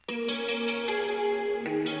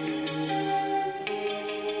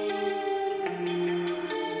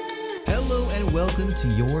and welcome to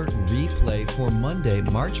your replay for Monday,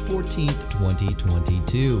 March 14th,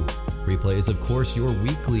 2022. Replay is, of course, your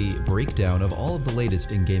weekly breakdown of all of the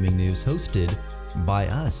latest in gaming news hosted by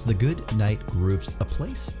us, the Good Night Groofs, a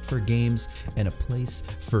place for games and a place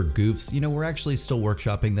for goofs. You know, we're actually still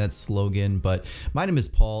workshopping that slogan, but my name is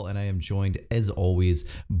Paul, and I am joined, as always,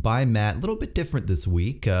 by Matt. A little bit different this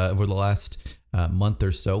week. Over the last month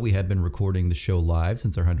or so, we have been recording the show live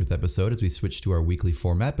since our 100th episode as we switched to our weekly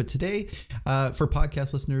format. But today, for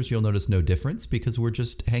podcast listeners, you'll notice no difference because we're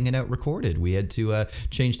just hanging out recorded. We had to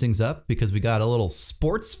change things up because we got a little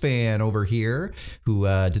sports fan over here who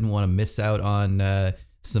didn't want to miss out on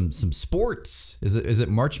some sports. Is it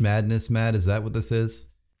March Madness, Matt? Is that what this is?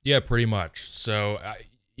 Yeah, pretty much. So,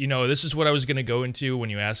 this is what I was going to go into when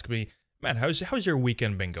you ask me, Matt, how's your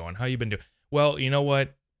weekend been going? How you been doing? Well, you know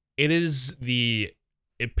what? It is the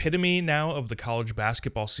epitome now of the college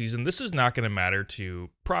basketball season. This is not going to matter to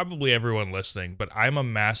probably everyone listening, but I'm a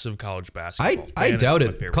massive college basketball fan. I doubt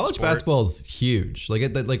it. College basketball is huge.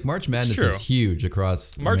 Like March Madness is huge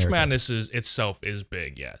across March America. Madness itself is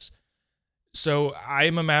big, yes. So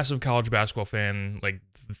I'm a massive college basketball fan, like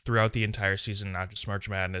throughout the entire season, not just March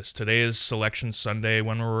Madness. Today is Selection Sunday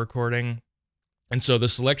when we're recording, and so the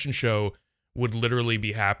selection show would literally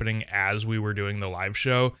be happening as we were doing the live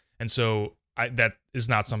show. And so that is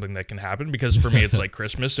not something that can happen because for me, it's like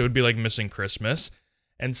Christmas. So it would be like missing Christmas.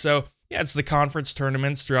 And so, yeah, it's the conference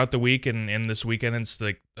tournaments throughout the week. And in this weekend, it's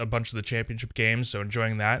like a bunch of the championship games. So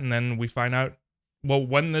enjoying that. And then we find out, well,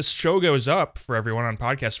 when this show goes up for everyone on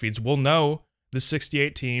podcast feeds, we'll know the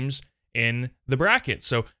 68 teams in the bracket.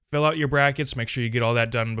 So fill out your brackets. Make sure you get all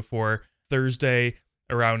that done before Thursday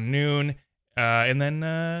around noon. And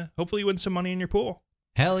then hopefully you win some money in your pool.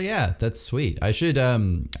 Hell yeah, that's sweet. I should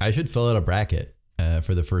fill out a bracket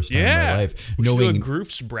for the first time in my life. We should do a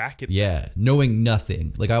Groofs bracket. Yeah, knowing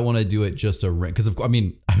nothing. Like I want to do it just because I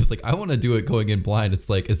was like, I want to do it going in blind. It's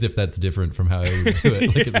like as if that's different from how I would do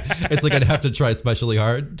it. Like, it's like I'd have to try especially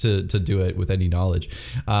hard to do it with any knowledge.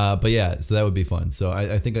 But yeah, so that would be fun. So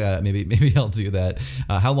I think maybe I'll do that.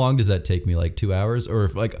 How long does that take me? Like 2 hours? Or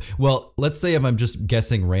let's say if I'm just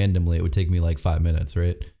guessing randomly, it would take me like 5 minutes,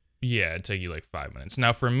 right? Yeah, it'd take you like 5 minutes.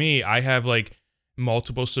 Now for me, I have like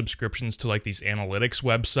multiple subscriptions to like these analytics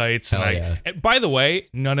websites. And by the way,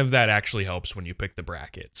 none of that actually helps when you pick the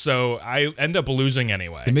bracket. So I end up losing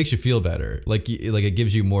anyway. It makes you feel better. Like it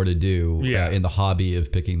gives you more to do in the hobby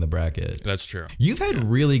of picking the bracket. That's true. You've had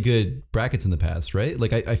really good brackets in the past, right?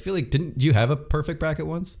 Like I feel like, didn't you have a perfect bracket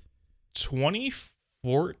once?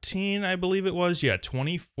 2014, I believe it was. Yeah,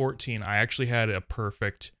 2014. I actually had a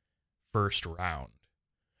perfect first round.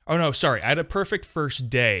 Oh no, sorry. I had a perfect first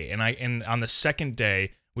day, and on the second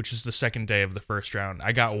day, which is the second day of the first round,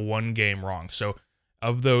 I got one game wrong. So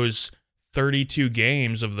of those 32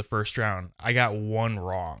 games of the first round, I got one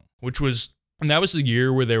wrong, and that was the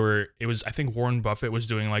year where I think Warren Buffett was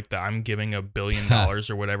doing like I'm giving $1 billion or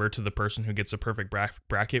whatever to the person who gets a perfect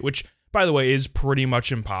bracket, which by the way is pretty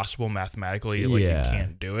much impossible mathematically. Like you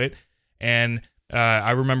can't do it. And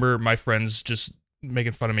I remember my friends just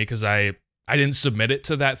making fun of me because I didn't submit it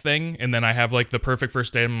to that thing, and then I have like the perfect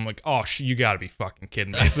first day, and I'm like, oh, you gotta be fucking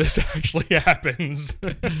kidding me if this actually happens.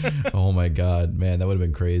 Oh my God, man, that would have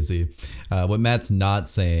been crazy. What Matt's not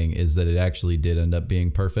saying is that it actually did end up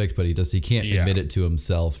being perfect, but he can't admit it to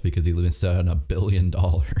himself because he missed out on $1 billion.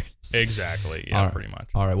 Exactly, yeah, pretty much.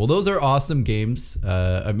 All right, well, those are awesome games.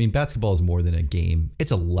 Basketball is more than a game.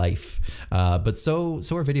 It's a life, but so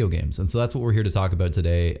are video games, and so that's what we're here to talk about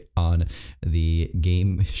today on the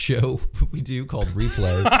game show we do called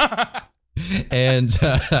Replay. And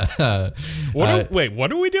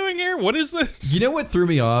what are we doing here? What is this? You know what threw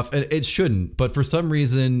me off? And it shouldn't, but for some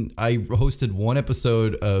reason I hosted one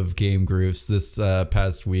episode of Game Groofs this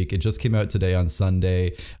past week. It just came out today on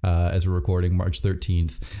Sunday as we're recording March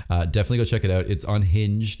 13th. Definitely go check it out. It's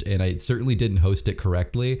unhinged, and I certainly didn't host it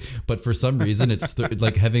correctly, but for some reason it's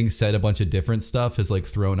like having said a bunch of different stuff has like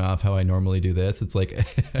thrown off how I normally do this. It's like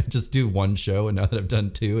I just do one show, and now that I've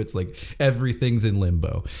done two, it's like everything's in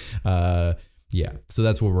limbo. Yeah, so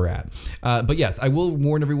that's where we're at. But yes, I will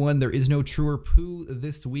warn everyone, there is no True or Poo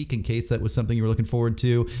this week in case that was something you were looking forward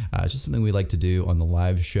to. It's just something we like to do on the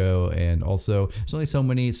live show. And also, there's only so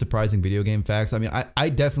many surprising video game facts. I mean, I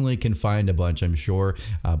definitely can find a bunch, I'm sure,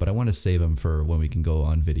 but I want to save them for when we can go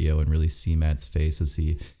on video and really see Matt's face as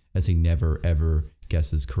he never, ever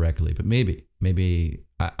guesses correctly. But maybe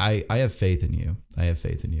I have faith in you. I have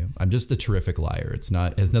faith in you. I'm just a terrific liar. It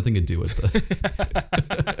has nothing to do with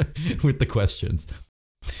with the questions.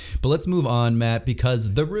 But let's move on, Matt,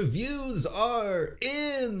 because the reviews are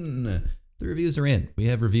in. the reviews are in. We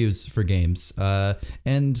have reviews for games, and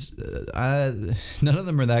none of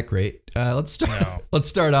them are that great. Let's start. No. Let's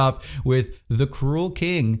start off with The Cruel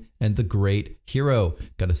King and the Great Hero.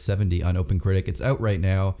 Got a 70 on OpenCritic. It's out right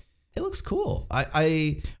now. It looks cool.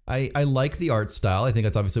 I like the art style. I think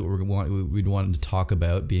that's obviously what we'd want to talk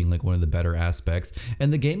about, being like one of the better aspects.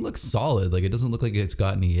 And the game looks solid. Like, it doesn't look like it's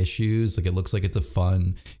got any issues. Like, it looks like it's a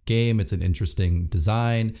fun game. It's an interesting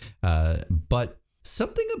design. But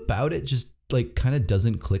something about it just like kind of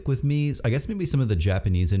doesn't click with me. I guess maybe some of the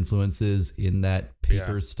Japanese influences in that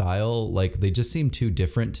paper style, like they just seem too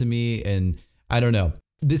different to me. And I don't know.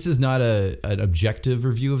 This is not an objective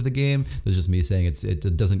review of the game. It's just me saying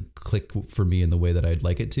it doesn't click for me in the way that I'd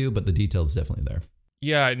like it to, but the detail's definitely there.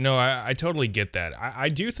 Yeah, no, I totally get that. I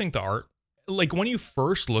do think the art, like when you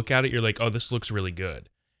first look at it, you're like, oh, this looks really good.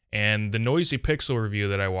 And the Noisy Pixel review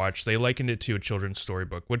that I watched, they likened it to a children's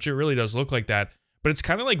storybook, which it really does look like that. But it's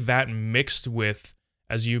kind of like that mixed with,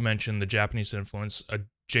 as you mentioned, the Japanese influence, a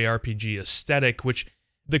JRPG aesthetic, which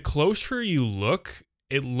the closer you look,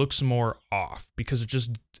 it looks more off because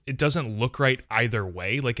it doesn't look right either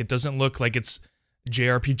way. Like, it doesn't look like it's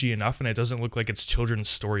JRPG enough, and it doesn't look like it's children's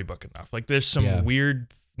storybook enough. Like, there's some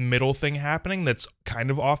weird middle thing happening that's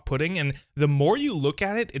kind of off-putting, and the more you look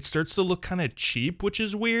at it, it starts to look kind of cheap, which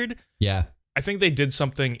is weird. Yeah. I think they did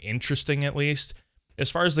something interesting, at least. As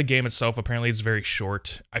far as the game itself, apparently it's very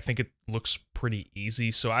short. I think it looks pretty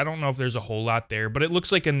easy, so I don't know if there's a whole lot there, but it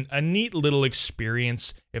looks like a neat little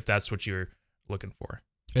experience if that's what you're looking for.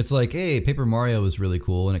 It's like, hey, Paper Mario was really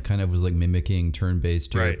cool, and it kind of was like mimicking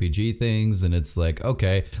turn-based JRPG things, and it's like,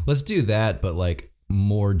 okay, let's do that, but like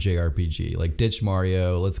more JRPG, like ditch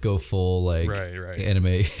Mario, let's go full like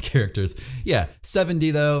anime characters. Yeah,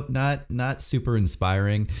 70 though, not super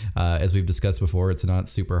inspiring. As we've discussed before, it's not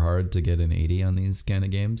super hard to get an 80 on these kind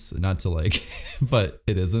of games. Not to like, but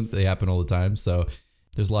it isn't. They happen all the time, so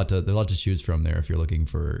there's a lot to choose from there if you're looking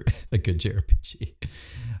for a good JRPG.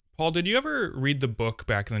 Paul, did you ever read the book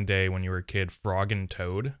back in the day when you were a kid, Frog and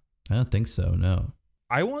Toad? I don't think so, no.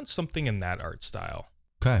 I want something in that art style.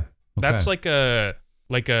 Okay. That's like a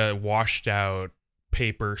washed out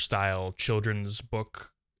paper style children's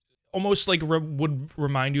book. Almost like would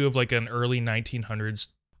remind you of like an early 1900s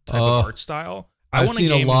type of art style. I've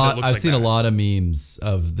seen a lot of memes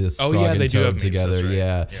of this Frog and Toad together. Right.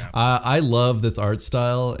 Yeah. I love this art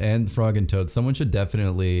style and Frog and Toad. Someone should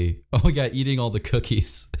definitely. Oh my god, eating all the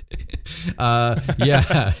cookies.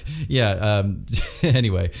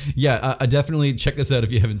 Anyway, definitely check this out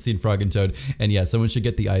if you haven't seen Frog and Toad. And yeah, someone should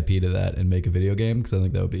get the IP to that and make a video game, because I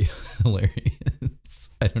think that would be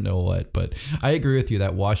hilarious. I don't know what, but I agree with you,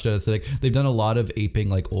 that washed out aesthetic. They've done a lot of aping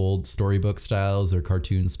like old storybook styles or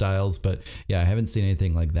cartoon styles, but yeah, I haven't seen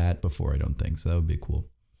anything like that before, I don't think. So that would be cool.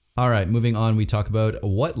 All right, moving on, we talk about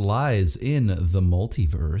what lies in the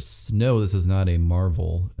multiverse. No, this is not a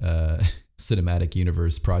Marvel cinematic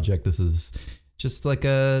universe project. This is just like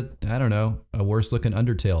a worse looking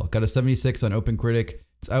Undertale. Got a 76 on OpenCritic.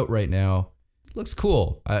 It's out right now. Looks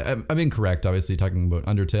cool. I'm incorrect, obviously, talking about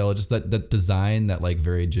Undertale. Just that design, that like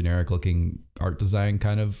very generic looking art design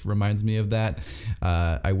kind of reminds me of that.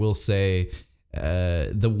 I will say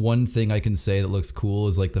the one thing I can say that looks cool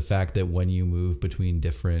is like the fact that when you move between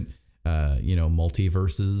different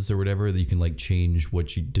multiverses or whatever, that you can like change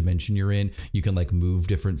what dimension you're in. You can like move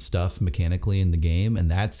different stuff mechanically in the game, and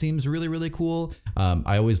that seems really, really cool.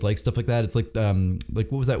 I always like stuff like that. It's like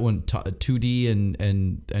what was that one, 2D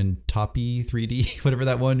and Toppy 3D, whatever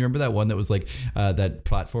that one. Remember that one that was like that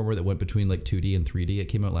platformer that went between like 2D and 3D? It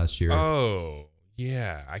came out last year. Oh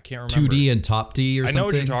yeah, I can't remember. 2D and Top D or something. I know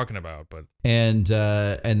what you're talking about, but and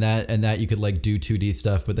that you could like do 2D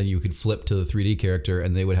stuff, but then you could flip to the 3D character,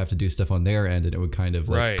 and they would have to do stuff on their end, and it would kind of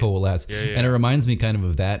like coalesce. Yeah. And it reminds me kind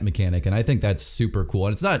of that mechanic, and I think that's super cool.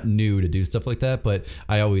 And it's not new to do stuff like that, but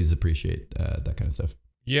I always appreciate that kind of stuff.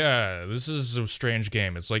 Yeah, this is a strange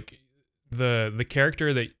game. It's like the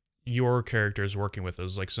character that your character is working with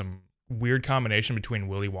is like some weird combination between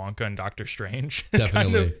Willy Wonka and Doctor Strange.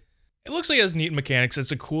 Definitely. It looks like it has neat mechanics.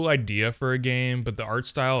 It's a cool idea for a game, but the art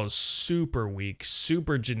style is super weak,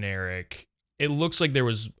 super generic. It looks like there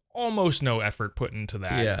was almost no effort put into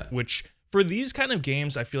that, which for these kind of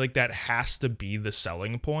games, I feel like that has to be the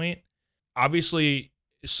selling point. Obviously,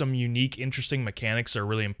 some unique, interesting mechanics are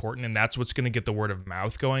really important, and that's what's going to get the word of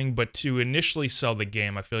mouth going. But to initially sell the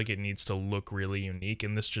game, I feel like it needs to look really unique,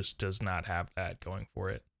 and this just does not have that going for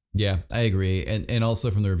it. Yeah, I agree. And also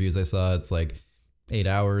from the reviews I saw, it's like 8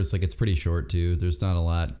 hours, like it's pretty short too. There's not a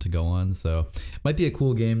lot to go on, so might be a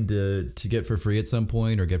cool game to get for free at some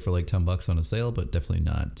point, or get for like $10 on a sale, but definitely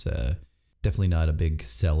Definitely not a big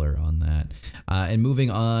seller on that. And moving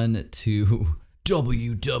on to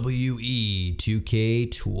WWE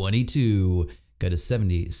 2K22. Got a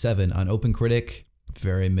 77 on OpenCritic.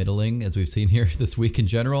 Very middling, as we've seen here this week in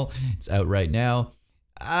general. It's out right now.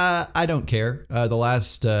 I don't care. The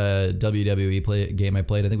last WWE game I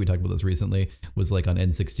played, I think we talked about this recently, was like on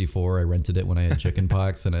N64. I rented it when I had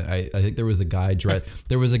chickenpox, and I think there was a guy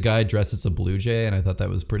dressed as a Blue Jay, and I thought that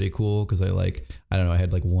was pretty cool because I don't know, I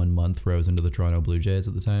had like 1 month where I was into the Toronto Blue Jays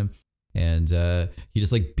at the time, and he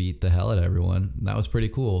just like beat the hell out of everyone. And that was pretty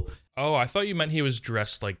cool. Oh, I thought you meant he was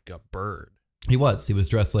dressed like a bird. He was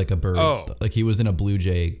dressed like a bird. Oh. Like he was in a Blue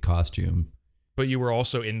Jay costume. But you were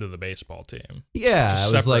also into the baseball team. Yeah,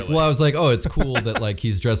 I was like, oh, it's cool that like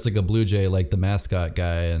he's dressed like a Blue Jay, like the mascot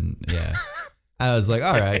guy, and yeah. I was like,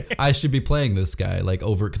 all right, I should be playing this guy like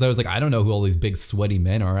over, because I was like, I don't know who all these big sweaty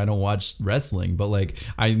men are. I don't watch wrestling, but like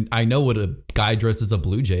I know what a guy dressed as a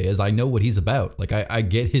Blue Jay is. I know what he's about. Like I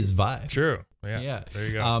get his vibe. True. Yeah. There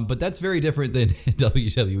you go. But that's very different than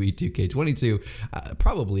WWE 2K22,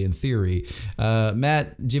 probably in theory.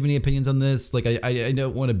 Matt, do you have any opinions on this? Like I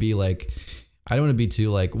don't want to be like, I don't want to be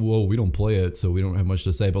too like, whoa, we don't play it, so we don't have much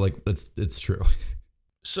to say, but like it's true.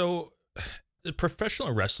 So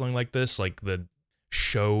professional wrestling like this, like the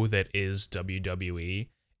show that is WWE,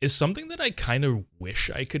 is something that I kind of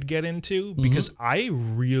wish I could get into, because I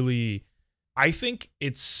think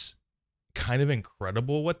it's kind of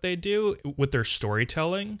incredible what they do with their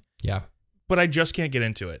storytelling. Yeah. But I just can't get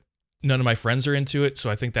into it. None of my friends are into it,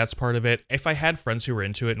 so I think that's part of it. If I had friends who were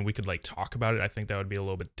into it and we could like talk about it, I think that would be a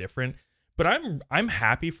little bit different. But I'm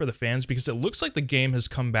happy for the fans, because it looks like the game has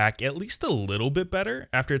come back at least a little bit better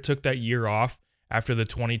after it took that year off after the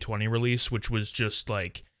 2020 release, which was just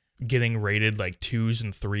like getting rated like 2s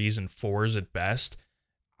and 3s and 4s at best.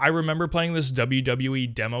 I remember playing this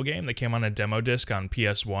WWE demo game that came on a demo disc on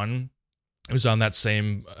PS1. It was on that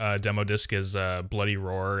same demo disc as Bloody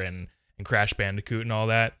Roar and Crash Bandicoot and all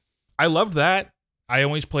that. I loved that. I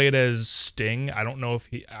always played as Sting. I don't know if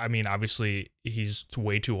obviously he's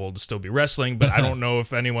way too old to still be wrestling, but I don't know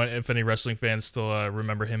if any wrestling fans still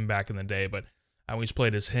remember him back in the day, but I always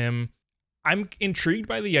played as him. I'm intrigued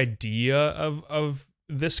by the idea of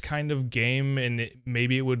this kind of game, and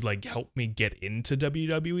maybe it would like help me get into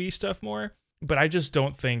WWE stuff more, but I just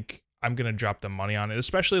don't think I'm going to drop the money on it,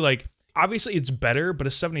 especially like, obviously it's better, but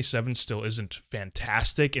a 77 still isn't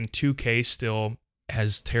fantastic, and 2K still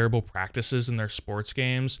has terrible practices in their sports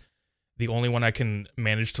games. The only one I can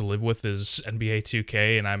manage to live with is NBA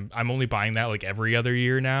 2K, and I'm only buying that like every other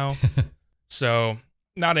year now. So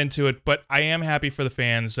not into it, but I am happy for the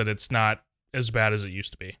fans that it's not as bad as it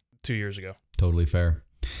used to be 2 years ago. Totally fair.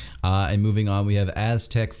 And moving on, we have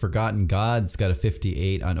Aztec Forgotten Gods, got a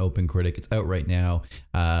 58 on OpenCritic. It's out right now.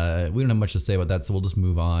 We don't have much to say about that, so we'll just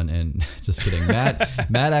move on. And just kidding, Matt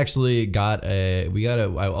actually got in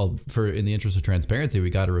the interest of transparency,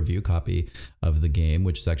 we got a review copy of the game,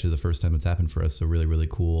 which is actually the first time it's happened for us. So really, really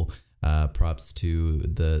cool. Props to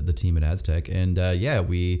the team at Aztec. And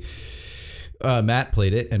Matt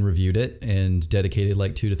played it and reviewed it and dedicated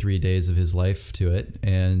like 2 to 3 days of his life to it.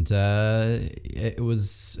 And it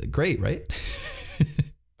was great, right?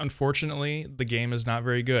 Unfortunately, the game is not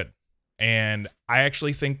very good. And I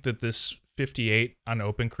actually think that this 58 on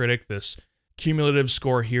OpenCritic, this cumulative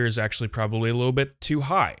score here, is actually probably a little bit too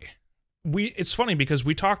high. It's funny because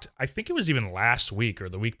we talked, I think it was even last week or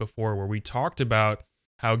the week before, where we talked about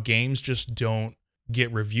how games just don't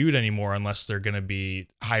get reviewed anymore unless they're going to be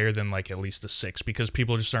higher than like at least a 6, because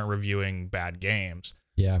people just aren't reviewing bad games.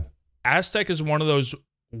 Yeah. Aztec is one of those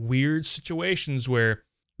weird situations where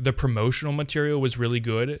the promotional material was really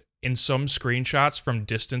good. In some screenshots from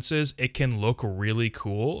distances, it can look really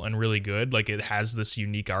cool and really good. Like it has this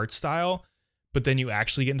unique art style, but then you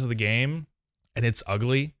actually get into the game and it's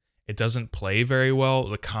ugly. It doesn't play very well.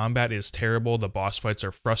 The combat is terrible. The boss fights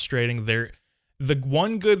are frustrating. The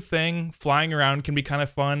one good thing, flying around can be kind of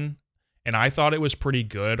fun, and I thought it was pretty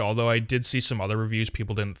good, although I did see some other reviews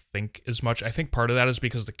people didn't think as much. I think part of that is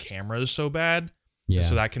because the camera is so bad, yeah.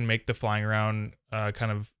 So that can make the flying around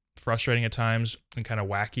kind of frustrating at times and kind of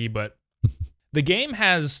wacky, but the game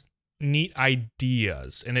has neat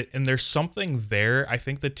ideas, and there's something there. I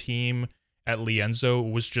think the team at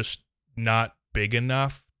Lienzo was just not big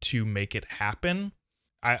enough to make it happen.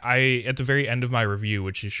 I at the very end of my review,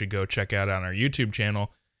 which you should go check out on our YouTube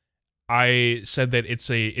channel, I said that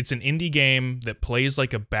it's an indie game that plays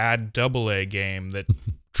like a bad AA game that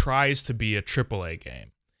tries to be a AAA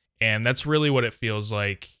game. And that's really what it feels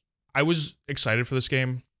like. I was excited for this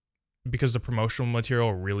game because the promotional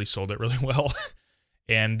material really sold it really well.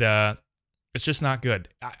 And it's just not good.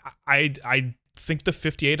 I think the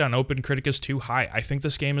 58 on OpenCritic is too high. I think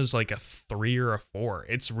this game is like a 3 or a 4.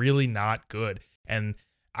 It's really not good. And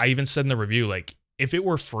I even said in the review, like, if it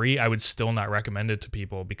were free, I would still not recommend it to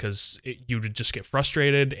people because you would just get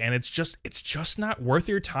frustrated, and it's just not worth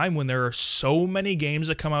your time when there are so many games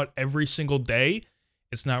that come out every single day.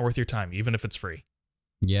 It's not worth your time, even if it's free.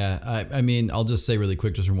 Yeah, I mean, I'll just say really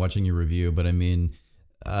quick, just from watching your review, but I mean,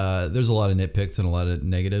 there's a lot of nitpicks and a lot of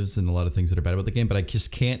negatives and a lot of things that are bad about the game, but I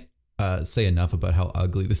just can't say enough about how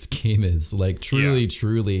ugly this game is. Like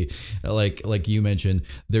truly, like you mentioned,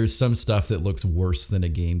 there's some stuff that looks worse than a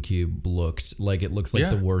GameCube looked. Like it looks like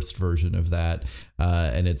the worst version of that.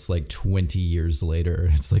 And it's like 20 years later.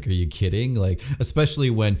 It's like, are you kidding? Like, especially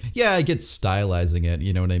when, I get stylizing it,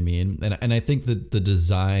 you know what I mean? And I think that the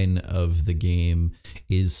design of the game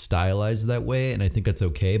is stylized that way, and I think that's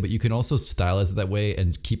okay, but you can also stylize it that way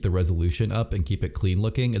and keep the resolution up and keep it clean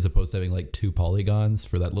looking, as opposed to having like 2 polygons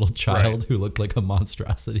for that little child who looked like a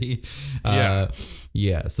monstrosity.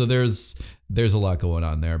 So there's a lot going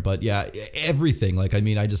on there, but everything, like, I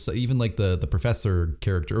mean, I just, even like the professor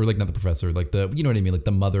character, or like not the professor, like the, you know what I mean, like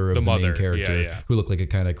the mother of the main character who looked like a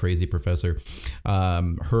kind of crazy professor.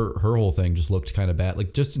 Her whole thing just looked kind of bad.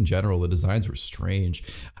 Like, just in general, the designs were strange.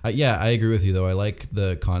 I agree with you though. I like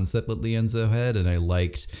the concept that Lienzo had, and I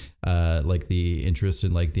liked like the interest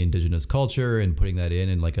in like the indigenous culture and putting that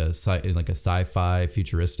in like a sci-fi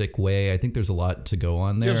futuristic way. I think there's a lot to go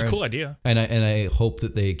on there. It was a cool idea, and I hope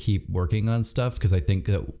that they keep working on stuff, because I think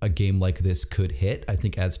that a game like this could hit. I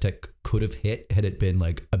think Aztec could have hit had it been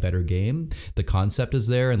like a better game. The concept is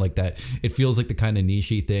there, and like that, it feels like the kind of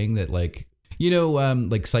niche-y thing that, like, you know,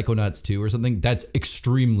 like Psychonauts 2 or something, that's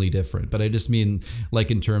extremely different. But I just mean like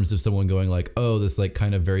in terms of someone going like, oh, this like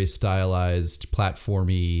kind of very stylized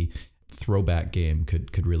platformy throwback game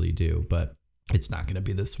could really do. But it's not going to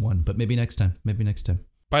be this one, but maybe next time.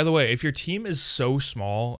 By the way, if your team is so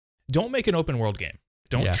small, don't make an open world game.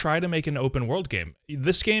 Don't try to make an open world game.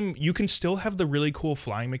 This game, you can still have the really cool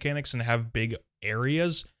flying mechanics and have big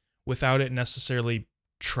areas without it necessarily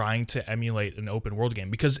trying to emulate an open world game,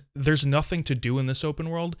 because there's nothing to do in this open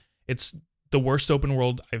world. It's the worst open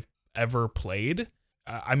world I've ever played.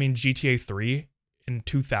 I mean, GTA 3 in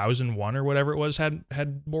 2001 or whatever it was had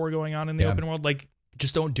more going on in the open world. Like,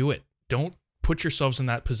 just don't do it. Don't put yourselves in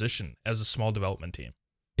that position as a small development team.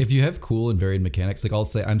 If you have cool and varied mechanics, like I'll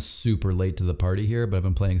say I'm super late to the party here, but I've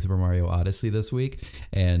been playing Super Mario Odyssey this week.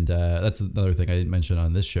 And that's another thing I didn't mention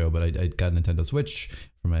on this show, but I got a Nintendo Switch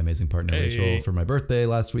from my amazing partner Rachel for my birthday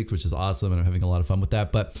last week, which is awesome. And I'm having a lot of fun with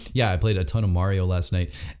that. But I played a ton of Mario last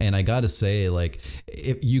night. And I got to say, like,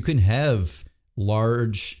 if you can have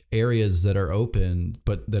large areas that are open,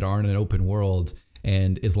 but that aren't an open world,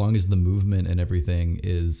 and as long as the movement and everything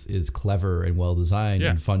is clever and well designed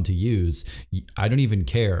and fun to use, I don't even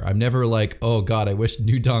care. I'm never like, oh God, I wish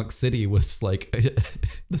New Donk City was like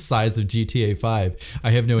the size of GTA 5.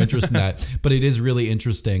 I have no interest in that. But it is really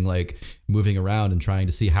interesting, like moving around and trying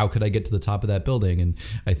to see how could I get to the top of that building. And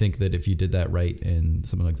I think that if you did that right in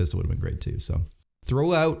something like this, it would have been great too. So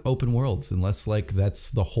throw out open worlds, unless like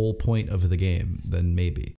that's the whole point of the game, then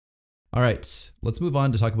maybe. All right, let's move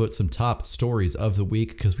on to talk about some top stories of the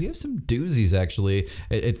week, because we have some doozies, actually.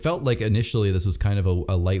 It felt like initially this was kind of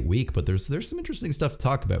a light week, but there's some interesting stuff to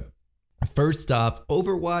talk about. First off,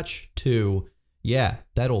 Overwatch 2. Yeah,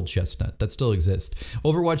 that old chestnut, that still exists.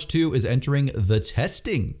 Overwatch 2 is entering the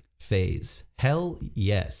testing phase. Hell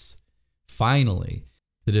yes. Finally.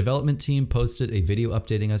 The development team posted a video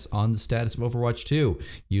updating us on the status of Overwatch 2.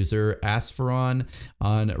 User Aspheron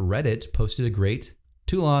on Reddit posted a great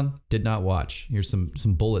too long, did not watch. Here's some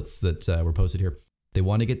bullets that were posted here. They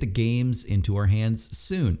want to get the games into our hands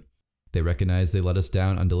soon. They recognize they let us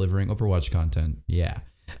down on delivering Overwatch content. Yeah.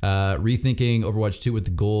 Rethinking Overwatch 2 with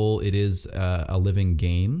the goal, it is a living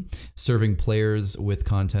game, serving players with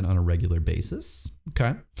content on a regular basis.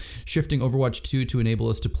 Okay. Shifting Overwatch 2 to enable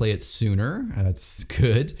us to play it sooner. That's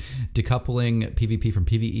good. Decoupling PvP from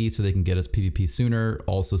PvE so they can get us PvP sooner.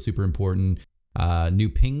 Also super important. New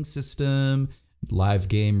ping system. Live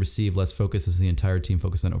game receive less focus as the entire team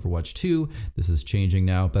focused on Overwatch 2. This is changing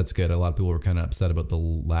now. That's good. A lot of people were kind of upset about the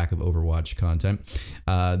lack of Overwatch content.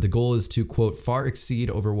 The goal is to, quote, far exceed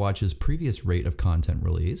Overwatch's previous rate of content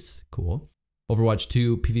release. Cool. Overwatch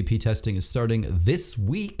 2 PvP testing is starting this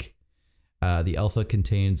week. The alpha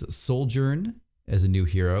contains Sojourn as a new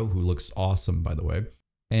hero who looks awesome, by the way.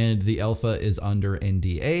 And the alpha is under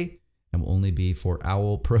NDA and will only be for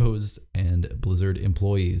OWL pros and Blizzard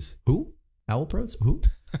employees. Who? OWL pros? Who?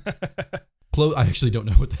 I actually don't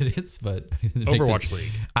know what that is, but Overwatch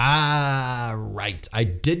League. Ah, right. I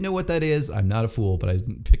did know what that is. I'm not a fool, but I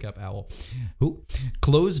didn't pick up OWL. Ooh.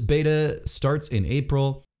 Closed beta starts in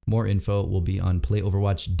April. More info will be on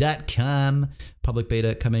playoverwatch.com. Public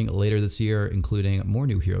beta coming later this year, including more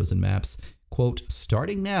new heroes and maps. Quote,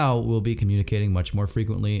 starting now, we'll be communicating much more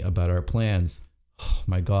frequently about our plans. Oh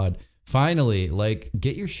my God. Finally, like,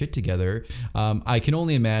 get your shit together. I can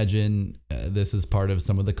only imagine this is part of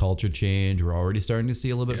some of the culture change. We're already starting to see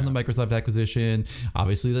a little bit from the Microsoft acquisition.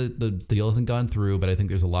 Obviously, the deal hasn't gone through, but I think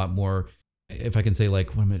there's a lot more, if I can say, like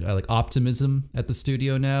optimism at the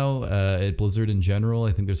studio now, at Blizzard in general.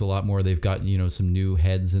 I think there's a lot more. They've got, some new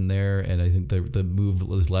heads in there, and I think the move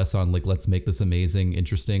is less on like, let's make this amazing,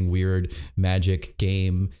 interesting, weird magic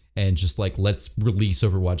game, and just like, let's release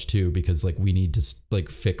Overwatch 2 because like we need to like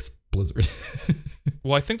fix Blizzard.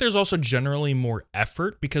 Well, I think there's also generally more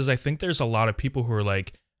effort because I think there's a lot of people who are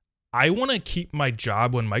like, I want to keep my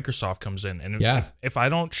job when Microsoft comes in. And if I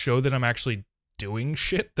don't show that I'm actually doing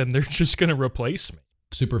shit, then they're just going to replace me.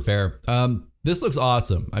 Super fair. This looks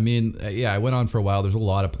awesome. I mean, I went on for a while. There's a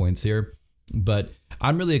lot of points here, but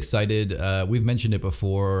I'm really excited. We've mentioned it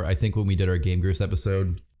before. I think when we did our Game Grooves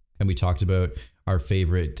episode and we talked about our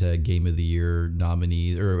favorite Game of the Year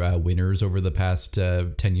nominees or winners over the past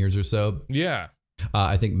 10 years or so. Yeah.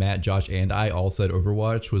 I think Matt, Josh, and I all said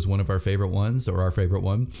Overwatch was one of our favorite ones, or our favorite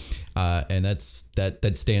one, and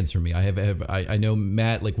that stands for me. I know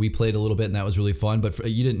Matt, like we played a little bit and that was really fun, but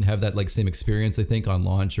you didn't have that like same experience, I think, on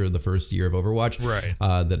launch or the first year of Overwatch, right?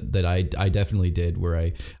 That I definitely did,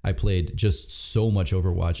 where I played just so much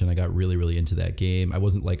Overwatch and I got really really into that game. I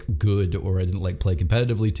wasn't like good, or I didn't like play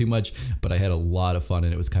competitively too much, but I had a lot of fun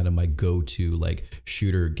and it was kind of my go-to like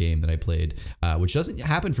shooter game that I played, which doesn't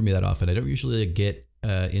happen for me that often. I don't usually get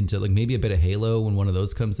into like maybe a bit of Halo when one of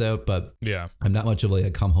those comes out, but yeah, I'm not much of like a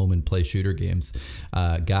come home and play shooter games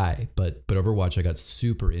guy, but Overwatch I got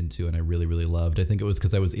super into and I really really loved. I think it was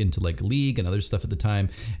because I was into like League and other stuff at the time,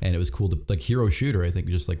 and it was cool to like hero shooter. I think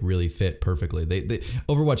just like really fit perfectly. They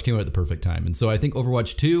Overwatch came out at the perfect time, and so I think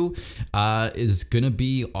Overwatch 2 is gonna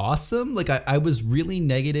be awesome. Like I was really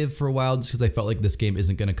negative for a while just because I felt like this game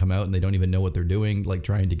isn't gonna come out and they don't even know what they're doing, like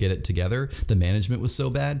trying to get it together. The management was so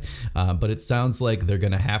bad, but it sounds like they're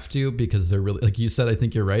gonna have to, because they're really, like you said, I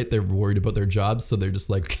think you're right, they're worried about their jobs, so they're just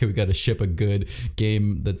like, okay, we gotta ship a good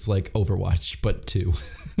game that's like Overwatch but 2.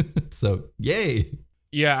 So yay.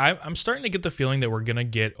 Yeah, I'm starting to get the feeling that we're gonna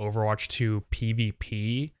get Overwatch 2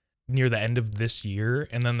 PvP near the end of this year,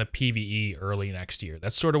 and then the PvE early next year.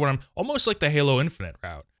 That's sort of what I'm, almost like the Halo Infinite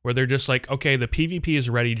route, where they're just like, okay, the PvP is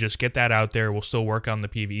ready, just get that out there, we'll still work on the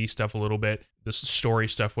PvE stuff a little bit, the story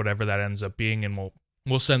stuff, whatever that ends up being, and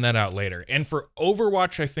we'll send that out later. And for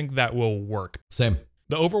Overwatch, I think that will work. Same.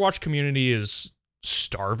 The Overwatch community is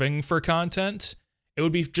starving for content. It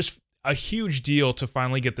would be just a huge deal to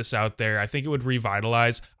finally get this out there. I think it would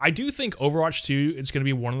revitalize. I do think Overwatch 2 is going to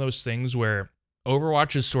be one of those things where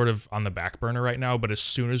Overwatch is sort of on the back burner right now, but as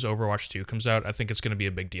soon as Overwatch 2 comes out, I think it's going to be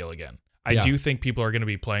a big deal again. I do think people are going to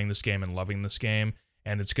be playing this game and loving this game,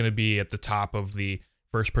 and it's going to be at the top of the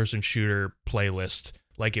first-person shooter playlist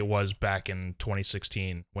like it was back in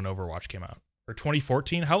 2016 when Overwatch came out. Or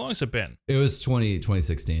 2014? How long has it been? It was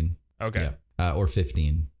 2016. Okay. Yeah. Or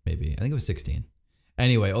 15, maybe. I think it was 16.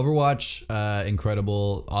 Anyway, Overwatch,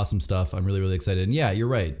 incredible, awesome stuff. I'm really, really excited. And yeah, you're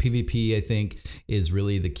right. PvP, I think, is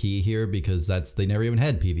really the key here, because they never even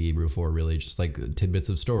had PvE before, really, just like tidbits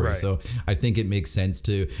of story. Right. So I think it makes sense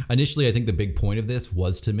to, initially, I think the big point of this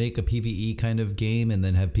was to make a PvE kind of game and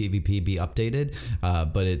then have PvP be updated.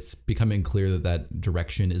 But it's becoming clear that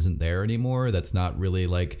direction isn't there anymore. That's not really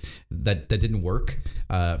like, that didn't work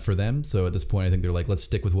for them. So at this point, I think they're like, let's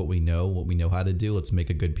stick with what we know how to do. Let's make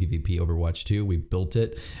a good PvP Overwatch 2. We built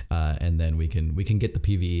it, and then we can get the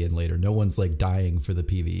PvE in later. No one's like dying for the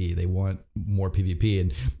PvE. They want more PvP.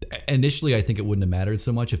 And initially, I think it wouldn't have mattered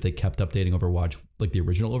so much if they kept updating Overwatch, like the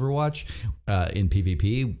original Overwatch, in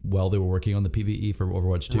PvP while they were working on the PvE for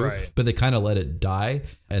Overwatch 2. Right. But they kind of let it die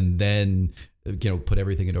and then put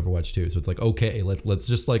everything in Overwatch 2. So it's like, okay, let's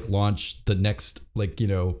just like launch the next, like,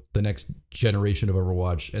 the next generation of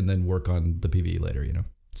Overwatch and then work on the PvE later,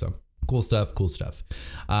 So cool stuff.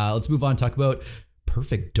 Let's move on, talk about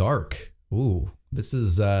Perfect Dark. Ooh, this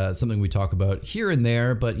is something we talk about here and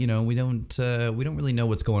there, but we don't really know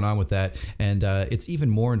what's going on with that. And it's even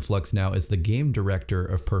more in flux now, as the game director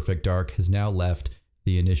of Perfect Dark has now left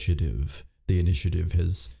the initiative. The initiative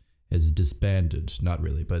has disbanded, not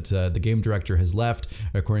really, but the game director has left,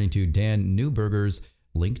 according to Dan Neuberger's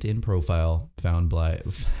LinkedIn profile found by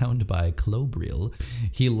Clobril.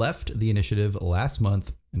 He left the initiative last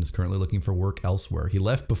month and is currently looking for work elsewhere. He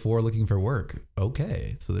left before looking for work.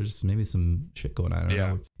 Okay, so there's maybe some shit going on. I don't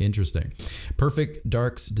know. Interesting. Perfect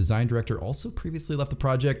Dark's design director also previously left the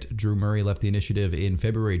project. Drew Murray left the initiative in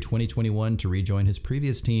February 2021 to rejoin his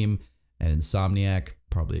previous team. And Insomniac,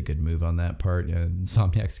 probably a good move on that part.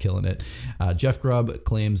 Insomniac's killing it. Jeff Grubb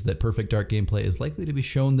claims that Perfect Dark gameplay is likely to be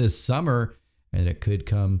shown this summer, and it could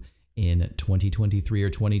come in 2023 or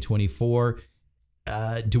 2024.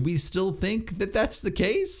 Do we still think that that's the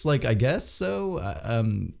case? Like, I guess so.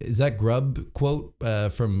 Is that Grubb quote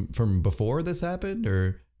from before this happened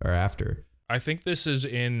or after? I think this is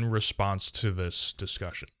in response to this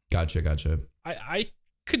discussion. Gotcha. I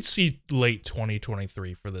could see late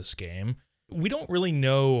 2023 for this game. We don't really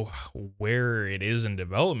know where it is in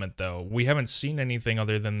development, though. We haven't seen anything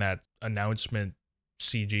other than that announcement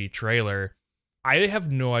CG trailer. I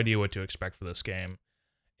have no idea what to expect for this game.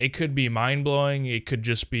 It could be mind-blowing. It could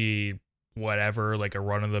just be whatever, like a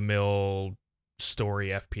run-of-the-mill story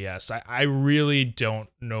FPS. I really don't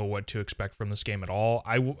know what to expect from this game at all.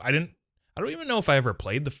 I don't even know if I ever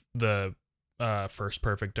played the first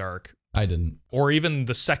Perfect Dark. I didn't. Or even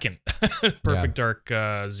the second Perfect Dark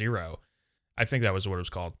Zero. I think that was what it was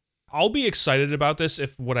called. I'll be excited about this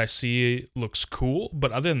if what I see looks cool,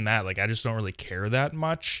 but other than that, like, I just don't really care that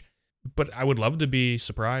much. But I would love to be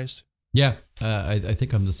surprised. Yeah, I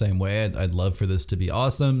think I'm the same way. I'd love for this to be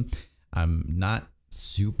awesome. I'm not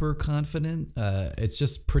super confident. It's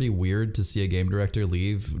just pretty weird to see a game director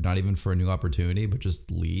leave, not even for a new opportunity, but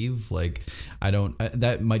just leave. Like,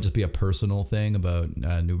 that might just be a personal thing about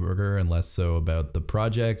Neuberger and less so about the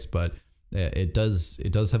project, but it does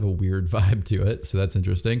have a weird vibe to it, so that's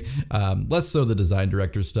interesting. Less so the design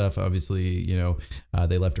director stuff. Obviously,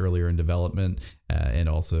 they left earlier in development, and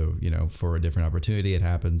also, for a different opportunity, it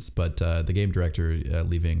happens. But the game director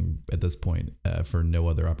leaving at this point for no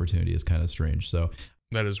other opportunity is kind of strange. So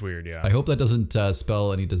that is weird. Yeah. I hope that doesn't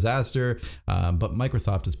spell any disaster. But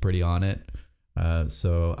Microsoft is pretty on it.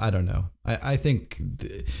 So I don't know. I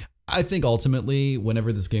think ultimately,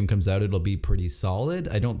 whenever this game comes out, it'll be pretty solid.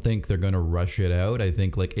 I don't think they're going to rush it out. I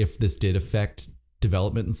think, like, if this did affect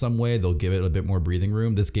development in some way, they'll give it a bit more breathing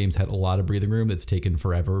room. This game's had a lot of breathing room. It's taken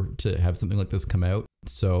forever to have something like this come out.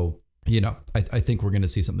 So, I think we're going to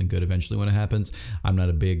see something good eventually when it happens. I'm not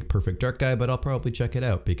a big Perfect Dark guy, but I'll probably check it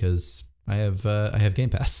out because I have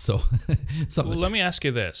Game Pass. So, something. Well, let me ask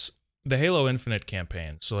you this. The Halo Infinite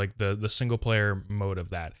campaign, so like the single player mode of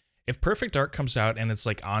that, if Perfect Dark comes out and it's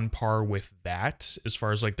like on par with that as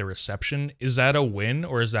far as like the reception, is that a win,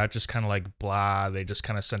 or is that just kind of like blah, they just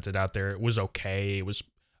kind of sent it out there, it was okay, it was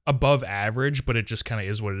above average, but it just kind of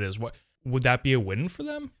is what it is? What would that be a win for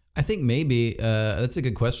them? I think maybe that's a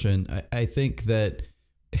good question. I think that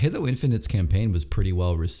Halo Infinite's campaign was pretty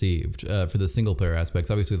well received for the single player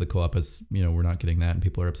aspects. Obviously the co-op is, we're not getting that and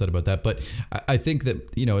people are upset about that, but I think that,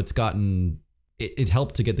 it's gotten, it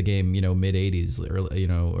helped to get the game, mid 80s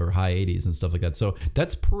or high 80s and stuff like that. So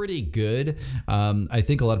that's pretty good. I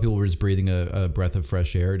think a lot of people were just breathing a breath of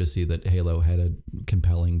fresh air to see that Halo had a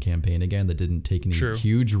compelling campaign again that didn't take any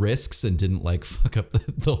huge risks and didn't like fuck up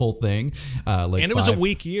the whole thing. And it was a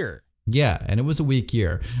weak year. Yeah, and it was a weak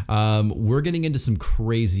year. We're getting into some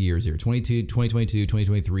crazy years here. 2022,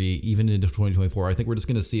 2023, even into 2024. I think we're just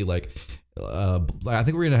going to see like I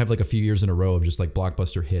think we're going to have like a few years in a row of just like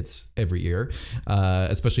blockbuster hits every year,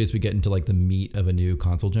 especially as we get into like the meat of a new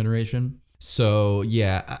console generation. So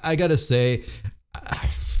yeah, I got to say,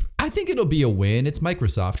 I think it'll be a win. It's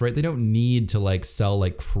Microsoft, right? They don't need to like sell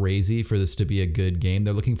like crazy for this to be a good game.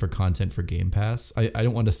 They're looking for content for Game Pass. I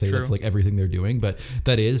don't want to say that's like everything they're doing, but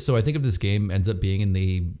that is. So I think if this game ends up being in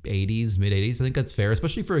the 80s, mid 80s, I think that's fair,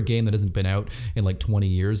 especially for a game that hasn't been out in like 20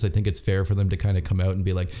 years. I think it's fair for them to kind of come out and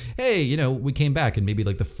be like, hey, we came back, and maybe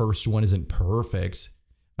like the first one isn't perfect.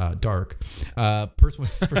 Dark. First one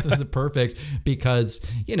isn't perfect because,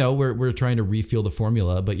 we're trying to refuel the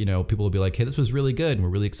formula, but, people will be like, hey, this was really good, and we're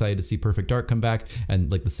really excited to see Perfect Dark come back.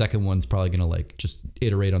 And like the second one's probably going to like just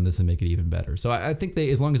iterate on this and make it even better. So I think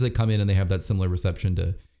as long as they come in and they have that similar reception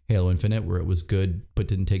to Halo Infinite, where it was good but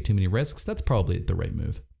didn't take too many risks, that's probably the right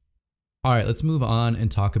move. All right, let's move on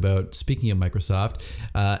and talk about, speaking of Microsoft,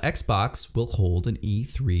 Xbox will hold an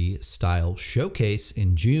E3 style showcase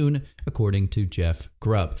in June, according to Jeff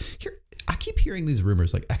Grubb. I keep hearing these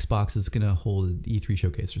rumors like Xbox is going to hold an E3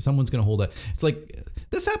 showcase or someone's going to hold it. It's like,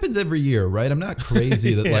 this happens every year, right? I'm not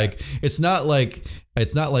crazy that like, it's not like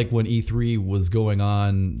when E3 was going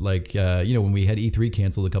on, like, when we had E3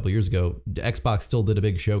 canceled a couple years ago, Xbox still did a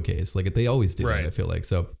big showcase. Like they always do that, I feel like.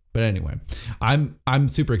 So But anyway, I'm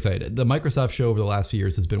super excited. The Microsoft show over the last few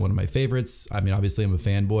years has been one of my favorites. I mean, obviously I'm a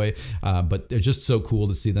fanboy, but it's just so cool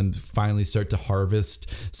to see them finally start to harvest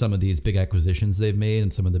some of these big acquisitions they've made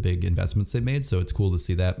and some of the big investments they've made. So it's cool to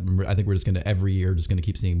see that. I think we're just going to every year just going to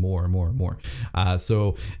keep seeing more and more and more.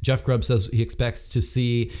 So Jeff Grubb says he expects to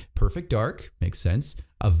see Perfect Dark, makes sense,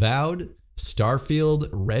 Avowed, Starfield,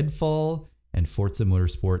 Redfall, and Forza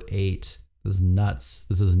Motorsport 8. This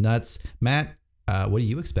is nuts. Matt, what do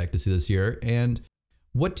you expect to see this year, and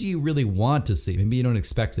what do you really want to see? Maybe you don't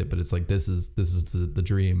expect it, but it's like this is the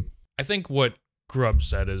dream. I think what Grubb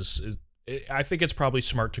said is I think it's probably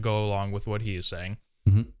smart to go along with what he is saying.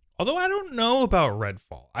 Mm-hmm. Although I don't know about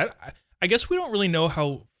Redfall. I guess we don't really know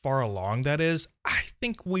how far along that is. I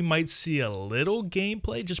think we might see a little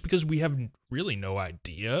gameplay just because we have really no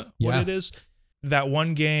idea what it is. That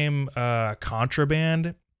one game,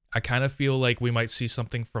 Contraband, I kind of feel like we might see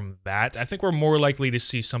something from that. I think we're more likely to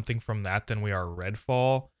see something from that than we are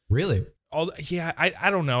Redfall. Really?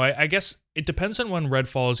 I don't know. I guess it depends on when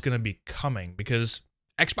Redfall is going to be coming, because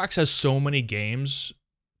Xbox has so many games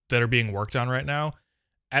that are being worked on right now.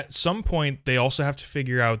 At some point, they also have to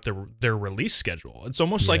figure out their release schedule. It's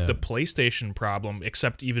almost like the PlayStation problem,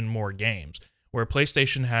 except even more games, where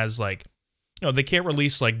PlayStation has like, they can't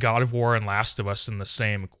release like God of War and Last of Us in the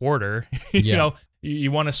same quarter.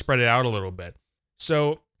 You want to spread it out a little bit.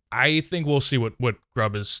 So I think we'll see what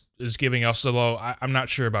Grubb is giving us, although I'm not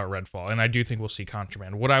sure about Redfall, and I do think we'll see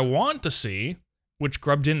Contraband. What I want to see, which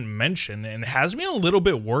Grubb didn't mention, and has me a little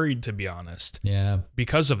bit worried, to be honest,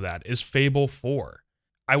 because of that, is Fable 4.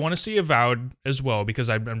 I want to see Avowed as well, because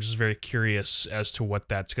I'm just very curious as to what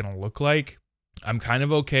that's going to look like. I'm kind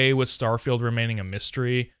of okay with Starfield remaining a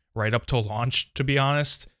mystery right up till launch, to be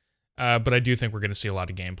honest. But I do think we're going to see a lot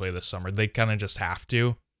of gameplay this summer. They kind of just have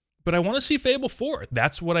to. But I want to see Fable 4.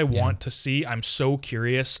 That's what I want to see. I'm so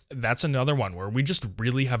curious. That's another one where we just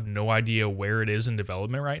really have no idea where it is in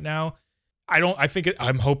development right now.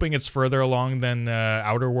 I'm hoping it's further along than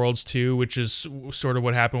Outer Worlds 2, which is sort of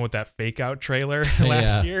what happened with that fake out trailer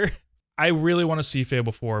last year. I really want to see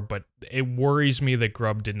Fable 4, but it worries me that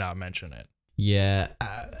Grubb did not mention it. Yeah.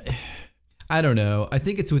 I don't know. I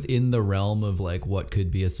think it's within the realm of like what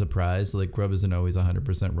could be a surprise. Like Grubb isn't always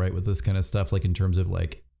 100% right with this kind of stuff. Like in terms of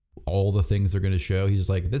like all the things they're going to show, he's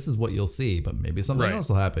like, this is what you'll see, but maybe something else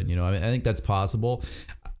will happen. I mean, I think that's possible.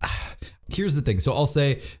 Here's the thing. So I'll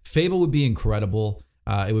say Fable would be incredible.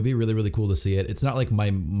 It would be really, really cool to see it. It's not like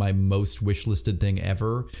my most wish listed thing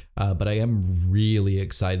ever, but I am really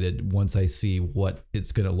excited once I see what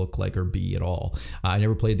it's going to look like or be at all. I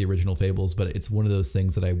never played the original Fables, but it's one of those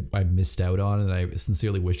things that I missed out on, and I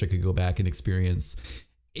sincerely wish I could go back and experience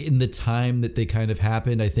in the time that they kind of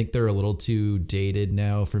happened. I think they're a little too dated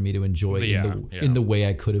now for me to enjoy in the way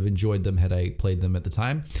I could have enjoyed them had I played them at the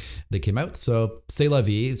time they came out. So c'est la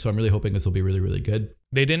vie. So I'm really hoping this will be really, really good.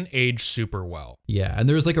 They didn't age super well. Yeah, and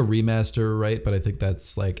there was like a remaster, right? But I think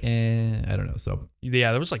that's like, I don't know. So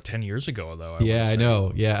yeah, that was like 10 years ago though. I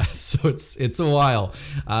know. Yeah, so it's a while.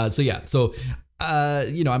 I'm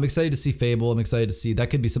excited to see Fable. I'm excited to see that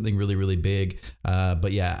could be something really, really big.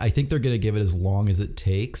 But yeah, I think they're going to give it as long as it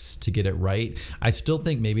takes to get it right. I still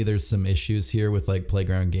think maybe there's some issues here with like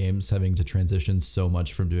Playground Games having to transition so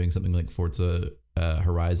much from doing something like Forza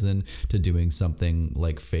Horizon to doing something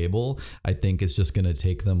like Fable. I think it's just going to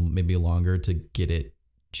take them maybe longer to get it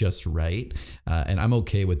just right. And I'm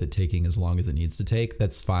okay with it taking as long as it needs to take.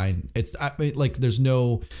 That's fine. It's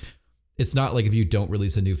not like if you don't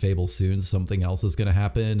release a new Fable soon, something else is going to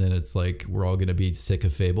happen. And it's like, we're all going to be sick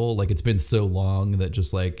of Fable. Like it's been so long that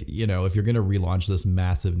just like, if you're going to relaunch this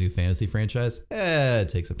massive new fantasy franchise,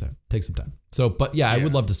 take some time. So, but yeah, I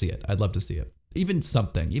would love to see it. I'd love to see it. Even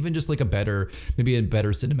something, even just like maybe a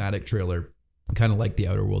better cinematic trailer, kind of like the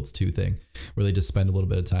Outer Worlds 2 thing, where they just spend a little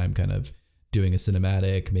bit of time kind of doing a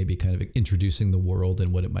cinematic, maybe kind of introducing the world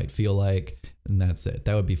and what it might feel like. And that's it.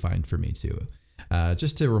 That would be fine for me too.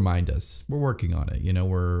 Just to remind us, we're working on it.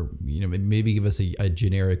 Maybe give us a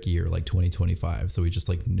generic year like 2025. So we just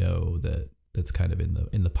like know that that's kind of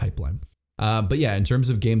in the pipeline. But yeah, in terms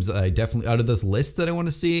of games that I definitely, out of this list that I want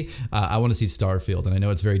to see, I want to see Starfield. And I know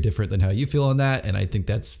it's very different than how you feel on that. And I think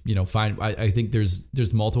that's, fine. I think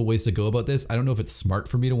there's multiple ways to go about this. I don't know if it's smart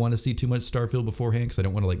for me to want to see too much Starfield beforehand, because I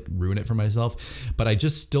don't want to like ruin it for myself. But I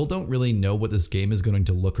just still don't really know what this game is going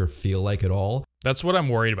to look or feel like at all. That's what I'm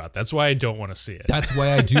worried about. That's why I don't want to see it. That's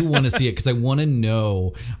why I do want to see it, because I want to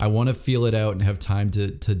know, I want to feel it out and have time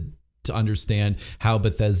to understand how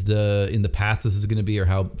Bethesda in the past this is going to be, or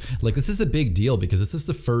how like this is a big deal, because this is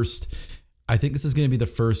the first, I think this is going to be the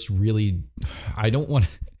first really, I don't want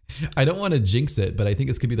I don't want to jinx it, but I think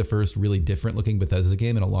this could be the first really different looking Bethesda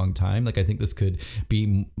game in a long time. Like, I think this could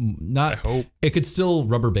be not, I hope. It could still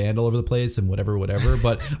rubber band all over the place and whatever,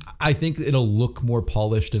 but I think it'll look more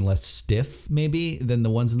polished and less stiff maybe than the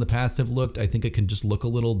ones in the past have looked. I think it can just look a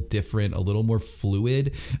little different, a little more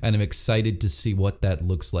fluid, and I'm excited to see what that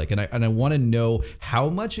looks like. And I want to know how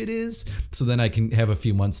much it is, so then I can have a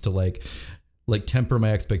few months to like temper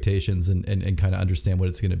my expectations and kind of understand what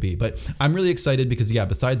it's going to be. But I'm really excited because, yeah,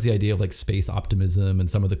 besides the idea of like space optimism and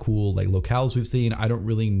some of the cool like locales we've seen, I don't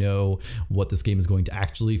really know what this game is going to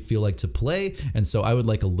actually feel like to play. And so I would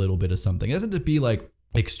like a little bit of something. It doesn't have to be like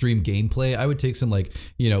extreme gameplay. I would take some like,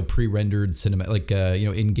 pre-rendered cinema, like,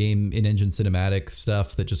 in-game, in-engine cinematic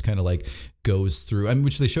stuff that just kind of like goes through,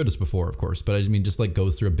 which they showed us before, of course, but I mean, just like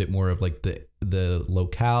goes through a bit more of like the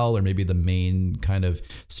locale, or maybe the main kind of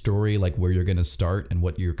story, like where you're going to start and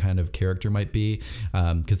what your kind of character might be.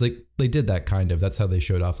 Because they did that kind of, that's how they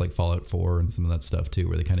showed off like Fallout 4 and some of that stuff too,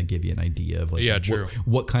 where they kind of give you an idea of like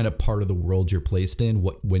what kind of part of the world you're placed in,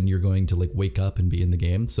 when you're going to like wake up and be in the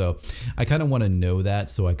game. So I kind of want to know that,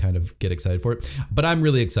 so I kind of get excited for it. But I'm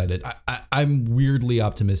really excited. I'm weirdly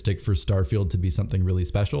optimistic for Starfield to be something really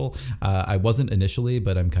special. I wasn't initially,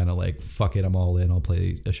 but I'm kind of like, fuck it, I'm all in. I'll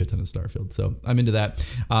play a shit ton of Starfield. So I'm into that.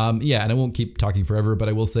 And I won't keep talking forever, but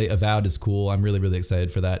I will say Avowed is cool. I'm really, really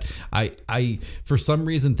excited for that. I for some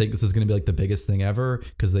reason think this is going to be like the biggest thing ever,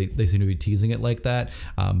 because they seem to be teasing it like that.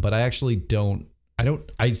 But I actually don't.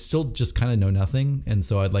 I still just kind of know nothing, and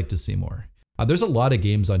so I'd like to see more. There's a lot of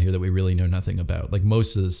games on here that we really know nothing about. Like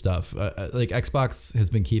most of the stuff, like Xbox has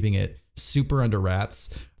been keeping it super under wraps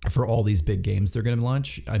for all these big games they're going to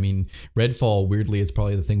launch. I mean, Redfall weirdly is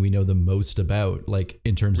probably the thing we know the most about, like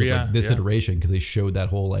in terms of like this iteration, because they showed that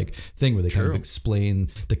whole like thing where they kind of explain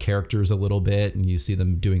the characters a little bit and you see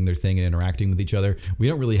them doing their thing and interacting with each other. We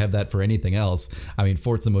don't really have that for anything else. I mean,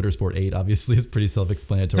 Forza Motorsport 8 obviously is pretty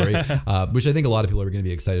self-explanatory, which I think a lot of people are going to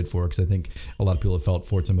be excited for, because I think a lot of people have felt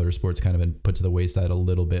Forza Motorsport's kind of been put to the wayside a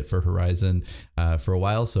little bit for Horizon for a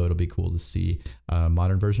while, so it'll be cool to see a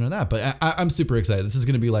modern version of that. But I'm super excited. This is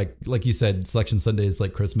going to be like you said, Selection Sunday is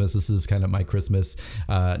like Christmas. This is kind of my Christmas,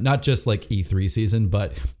 not just like E3 season,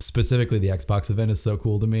 but specifically the Xbox event is so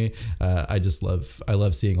cool to me. I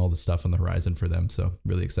love seeing all the stuff on the horizon for them. So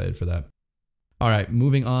really excited for that. All right,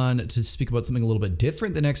 moving on to speak about something a little bit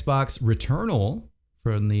different than Xbox. Returnal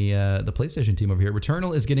from the PlayStation team over here.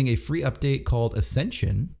 Returnal is getting a free update called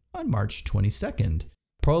Ascension on March 22nd.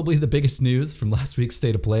 Probably the biggest news from last week's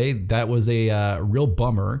State of Play. That was a real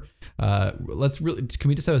bummer. Can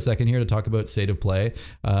we just have a second here to talk about State of Play?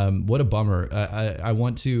 What a bummer. I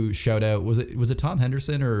want to shout out, was it Tom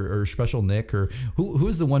Henderson or Special Nick, or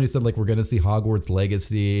who's the one who said like we're gonna see Hogwarts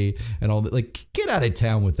Legacy and all that? Like, get out of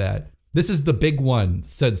town with that. This is the big one,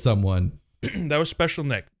 said someone. That was Special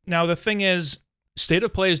Nick. Now the thing is, State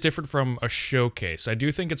of Play is different from a showcase. I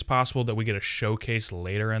do think it's possible that we get a showcase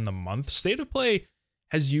later in the month. State of Play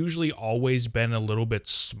has usually always been a little bit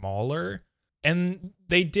smaller, and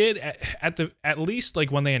they did at least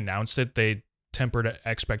like when they announced it, they tempered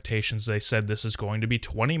expectations. They said this is going to be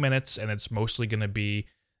 20 minutes and it's mostly going to be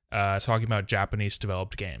talking about Japanese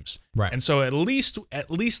developed games. Right. And so at least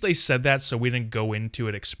they said that, so we didn't go into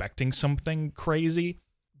it expecting something crazy.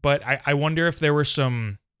 But I wonder if there were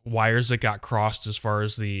some wires that got crossed as far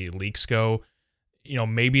as the leaks go.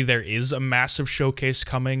 Maybe there is a massive showcase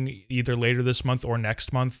coming either later this month or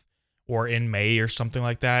next month or in May or something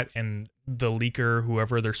like that. And the leaker,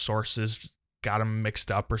 whoever their source is, got them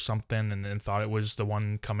mixed up or something and thought it was the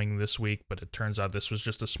one coming this week. But it turns out this was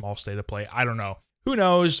just a small State of Play. I don't know. Who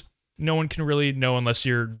knows? No one can really know unless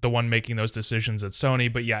you're the one making those decisions at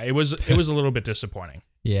Sony. But yeah, it was a little bit disappointing.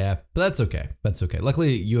 Yeah, but that's okay. That's okay.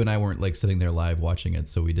 Luckily, you and I weren't like sitting there live watching it,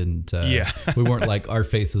 so we didn't. We weren't like, our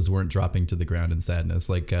faces weren't dropping to the ground in sadness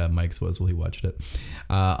like Mike's was while he watched it.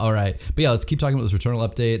 All right, but yeah, let's keep talking about this Returnal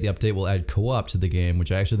update. The update will add co-op to the game,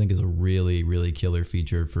 which I actually think is a really, really killer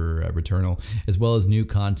feature for Returnal, as well as new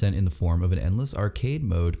content in the form of an endless arcade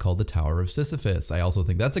mode called the Tower of Sisyphus. I also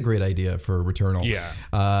think that's a great idea for Returnal.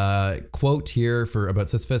 Yeah. Quote here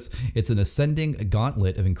about Sisyphus: "It's an ascending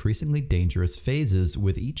gauntlet of increasingly dangerous phases,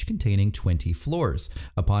 with each containing 20 floors.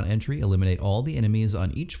 Upon entry, eliminate all the enemies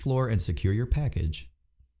on each floor and secure your package."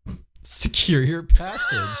 Secure your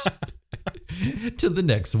passage to the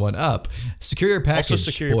next one up. Secure your package,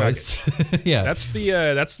 also secure boys. Your package.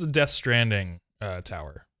 Yeah, that's the Death Stranding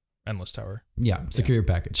tower, endless tower. Yeah, secure your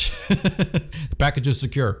package. The package is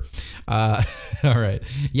secure. All right.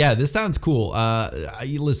 Yeah, this sounds cool.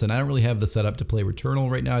 Listen, I don't really have the setup to play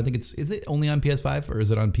Returnal right now. I think is it only on PS5 or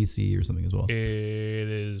is it on PC or something as well? It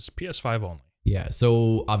is PS5 only. Yeah,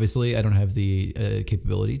 so obviously I don't have the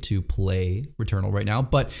capability to play Returnal right now,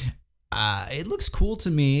 but it looks cool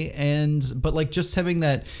to me. But like just having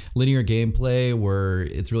that linear gameplay where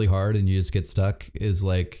it's really hard and you just get stuck is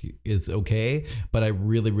okay. But I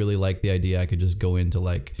really, really like the idea I could just go into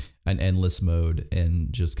like an endless mode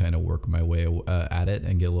and just kind of work my way at it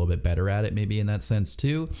and get a little bit better at it, maybe in that sense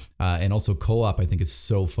too. And also co-op, I think is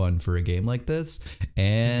so fun for a game like this.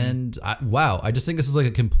 And I just think this is like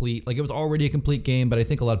a complete, like it was already a complete game, but I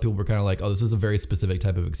think a lot of people were kind of like, oh, this is a very specific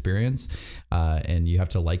type of experience, and you have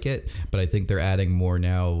to like it. But I think they're adding more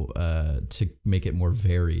now to make it more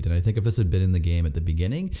varied. And I think if this had been in the game at the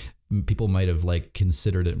beginning, people might have like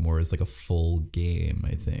considered it more as like a full game,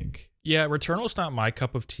 I think. Yeah, Returnal's not my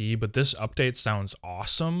cup of tea, but this update sounds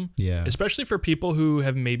awesome. Yeah. Especially for people who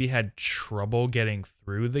have maybe had trouble getting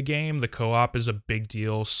through the game. The co-op is a big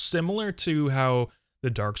deal, similar to how the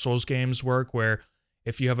Dark Souls games work, where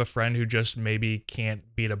if you have a friend who just maybe can't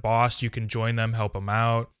beat a boss, you can join them, help them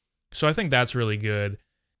out. So I think that's really good.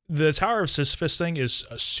 The Tower of Sisyphus thing is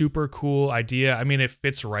a super cool idea. I mean, it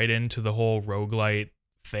fits right into the whole roguelite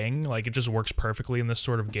thing. Like, it just works perfectly in this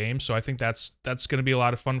sort of game. So I think that's going to be a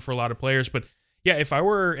lot of fun for a lot of players. But yeah, if I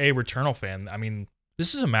were a Returnal fan, I mean,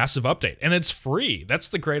 this is a massive update and it's free. That's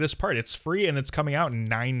the greatest part. It's free and it's coming out in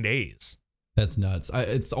 9 days. That's nuts.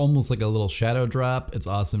 It's almost like a little shadow drop. It's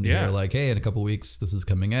awesome to hear like, hey, in a couple weeks, this is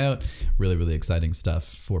coming out. Really, really exciting stuff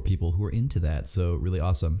for people who are into that. So really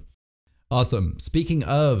awesome. Awesome. Speaking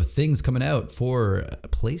of things coming out for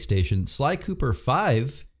PlayStation, Sly Cooper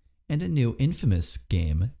 5 and a new Infamous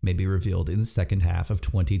game may be revealed in the second half of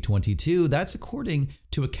 2022. That's according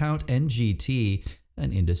to Account NGT,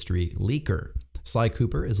 an industry leaker. Sly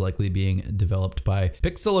Cooper is likely being developed by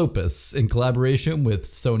Pixelopus in collaboration with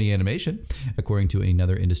Sony Animation, according to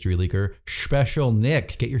another industry leaker, Special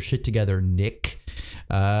Nick. Get your shit together, Nick.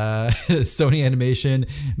 Sony Animation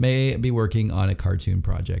may be working on a cartoon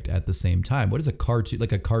project at the same time. What is a cartoon?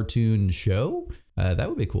 Like a cartoon show? That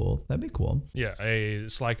would be cool. That'd be cool. Yeah, a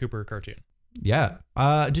Sly Cooper cartoon. Yeah.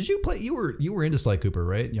 Did you play? You were into Sly Cooper,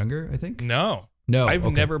 right? Younger, I think. No, I've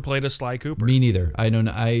okay. never played a Sly Cooper. Me neither. I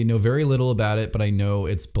know very little about it, but I know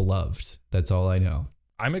it's beloved. That's all I know.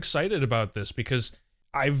 I'm excited about this because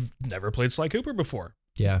I've never played Sly Cooper before.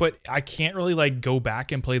 Yeah. But I can't really like go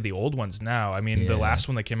back and play the old ones now. I mean, the last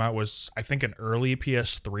one that came out was, I think, an early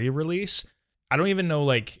PS3 release. I don't even know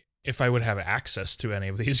like if I would have access to any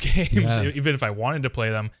of these games, even if I wanted to play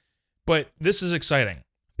them. But this is exciting.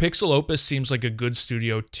 Pixelopus seems like a good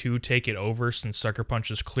studio to take it over since Sucker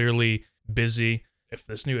Punch is clearly busy. If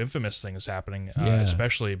this new Infamous thing is happening,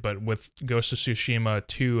 especially, but with Ghost of Tsushima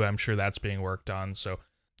 2, I'm sure that's being worked on. So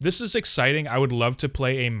this is exciting. I would love to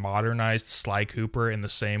play a modernized Sly Cooper in the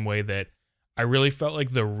same way that I really felt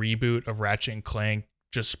like the reboot of Ratchet and Clank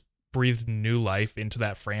just breathed new life into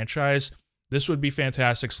that franchise. This would be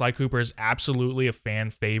fantastic. Sly Cooper is absolutely a fan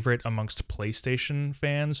favorite amongst PlayStation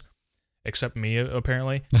fans, except me,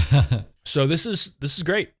 apparently. So this is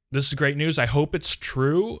great. This is great news. I hope it's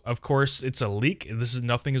true. Of course, it's a leak.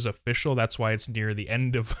 Nothing is official. That's why it's near the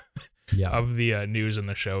end of of the news in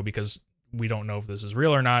the show, because we don't know if this is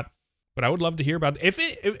real or not. But I would love to hear about it.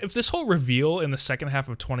 If this whole reveal in the second half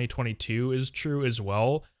of 2022 is true as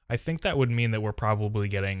well. I think that would mean that we're probably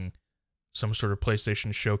getting some sort of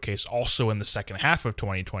PlayStation showcase also in the second half of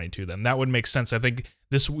 2022. Then that would make sense. I think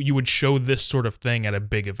you would show this sort of thing at a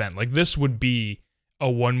big event. Like, this would be a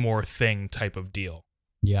one more thing type of deal.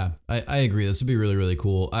 Yeah, I agree. This would be really, really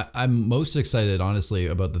cool. I'm most excited, honestly,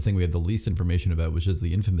 about the thing we have the least information about, which is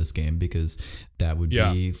the Infamous game, because that would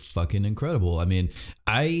be fucking incredible. I mean,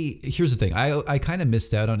 here's the thing. I kind of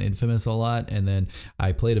missed out on Infamous a lot, and then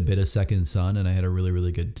I played a bit of Second Son, and I had a really,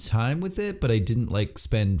 really good time with it, but I didn't like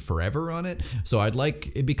spend forever on it. So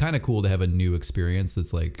it'd be kind of cool to have a new experience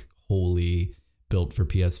that's like wholly built for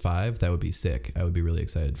PS5. That would be sick. I would be really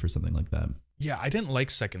excited for something like that. Yeah, I didn't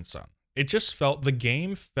like Second Son. The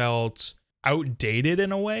game felt outdated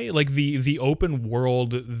in a way. Like the open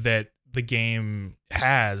world that the game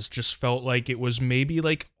has just felt like it was maybe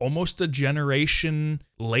like almost a generation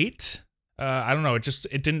late. I don't know.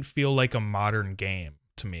 It didn't feel like a modern game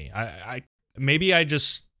to me. Maybe I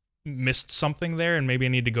just missed something there, and maybe I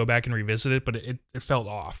need to go back and revisit it, but it felt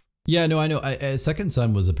off. Yeah, no, I know. Second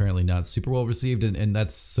Son was apparently not super well received, and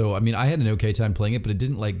that's so. I mean, I had an okay time playing it, but it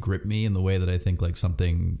didn't like grip me in the way that I think like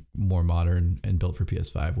something more modern and built for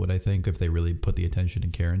PS5 would. I think if they really put the attention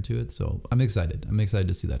and care into it. So I'm excited. I'm excited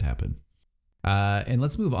to see that happen. And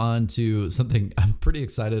let's move on to something I'm pretty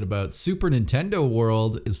excited about. Super Nintendo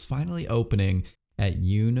World is finally opening at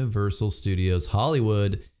Universal Studios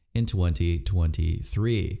Hollywood in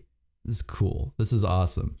 2023. This is cool. This is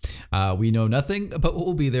awesome. We know nothing about what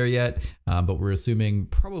will be there yet, but we're assuming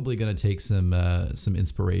probably going to take some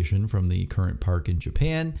inspiration from the current park in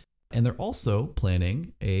Japan. And they're also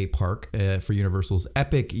planning a park for Universal's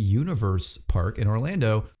Epic Universe Park in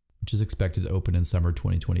Orlando, which is expected to open in summer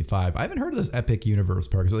 2025. I haven't heard of this Epic Universe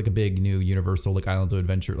Park. Is it like a big new Universal, like Islands of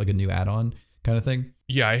Adventure, like a new add-on kind of thing?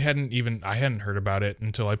 Yeah, I hadn't heard about it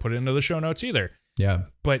until I put it into the show notes either. Yeah.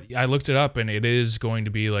 But I looked it up, and it is going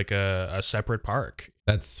to be like a separate park.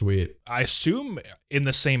 That's sweet. I assume in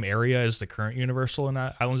the same area as the current Universal and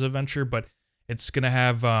Islands of Adventure, but it's going to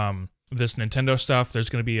have this Nintendo stuff. There's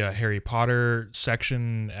going to be a Harry Potter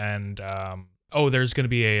section, and there's going to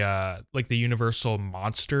be a like the Universal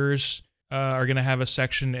Monsters are going to have a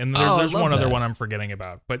section, and there's one other one I'm forgetting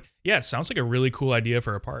about. But yeah, it sounds like a really cool idea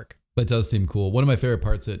for a park. That does seem cool. One of my favorite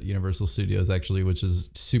parts at Universal Studios, actually, which is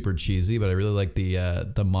super cheesy, but I really like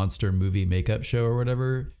the monster movie makeup show or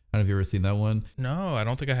whatever. I don't know if you've ever seen that one. No, I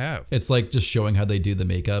don't think I have. It's like just showing how they do the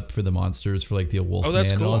makeup for the monsters for like the Wolfman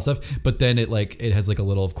and all that stuff. But then it has like a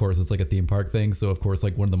little, of course, it's like a theme park thing. So of course,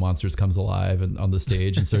 like one of the monsters comes alive and on the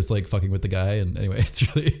stage and starts like fucking with the guy. And anyway,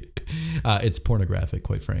 it's really, it's pornographic,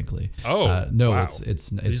 quite frankly. Oh, no, wow. It's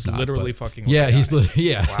he's not, literally but, fucking with yeah, the guy. he's literally,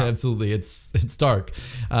 yeah, Wow. absolutely. It's dark.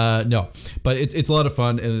 No, but it's a lot of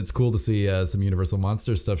fun, and it's cool to see some Universal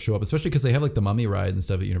Monster stuff show up, especially because they have like the Mummy ride and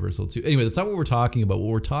stuff at Universal too. Anyway, that's not what we're talking about. What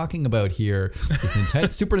we're talking about here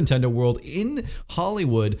is Super Nintendo World in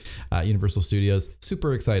Hollywood, Universal Studios.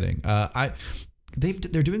 Super exciting.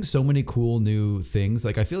 They're doing so many cool new things.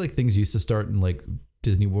 Like I feel like things used to start in like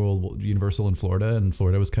Disney World, Universal in Florida, and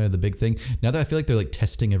Florida was kind of the big thing. Now that I feel like they're like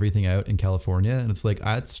testing everything out in California, and it's like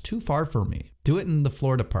it's too far for me. Do it in the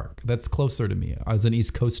Florida park. That's closer to me as an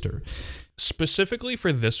East Coaster. Specifically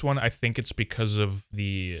for this one, I think it's because of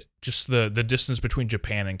the distance between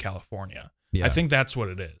Japan and California. Yeah. I think that's what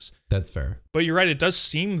it is. That's fair. But you're right, it does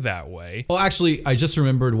seem that way. Well, actually, I just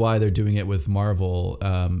remembered why they're doing it with Marvel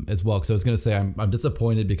as well. Because I was going to say I'm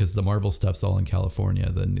disappointed because the Marvel stuff's all in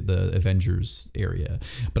California, the Avengers area.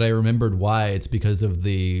 But I remembered why. It's because of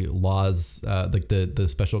the laws, like the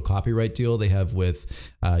special copyright deal they have with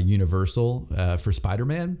Universal for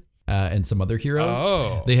Spider-Man. And some other heroes.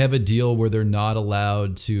 Oh. They have a deal where they're not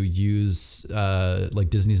allowed to use like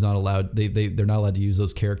Disney's not allowed they're not allowed to use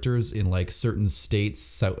those characters in like certain states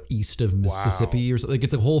southeast of Mississippi or something. Like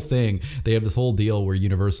it's a whole thing. They have this whole deal where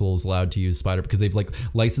Universal is allowed to use Spider because they've like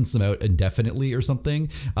licensed them out indefinitely or something.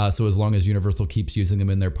 So as long as Universal keeps using them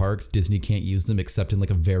in their parks, Disney can't use them except in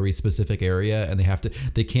like a very specific area, and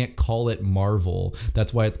they can't call it Marvel.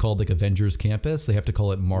 That's why it's called like Avengers Campus. They have to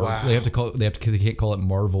call it Marvel. Wow. They can't call it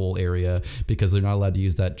Marvel area because they're not allowed to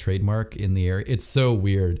use that trademark in the area. It's so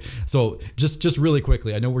weird. So just really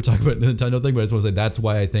quickly, I know we're talking about the Nintendo thing, but I just want to say that's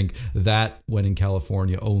why I think that went in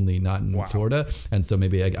California only, not in Florida. And so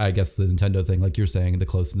maybe I guess the Nintendo thing, like you're saying, the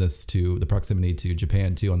closeness to the proximity to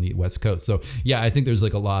Japan too on the West Coast. So yeah, I think there's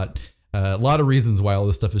like a lot of reasons why all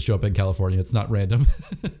this stuff is showing up in California. It's not random.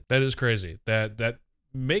 That is crazy. That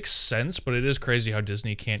makes sense, but it is crazy how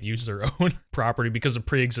Disney can't use their own property because of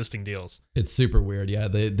pre-existing deals. It's super weird. Yeah,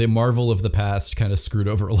 the Marvel of the past kind of screwed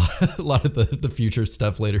over a lot of the future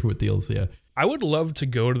stuff later with deals. Yeah, I would love to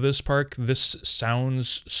go to this park. This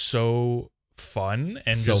sounds so fun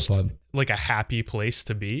and so just fun. Like a happy place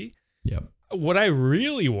to be. Yep. What I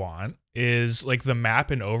really want is like the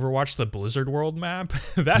map in Overwatch, the Blizzard World map.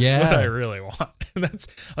 That's Yeah. what I really want.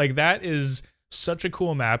 That is such a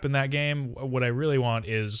cool map in that game. What I really want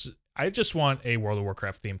is I just want a World of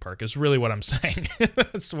Warcraft theme park is really what I'm saying.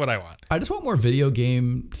 That's what I want. I just want more video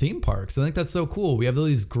game theme parks. I think that's so cool. We have all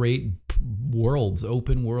these great worlds,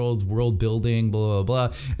 open worlds, world building, blah, blah,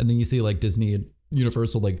 blah. And then you see like Disney and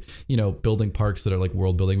Universal, like, you know, building parks that are like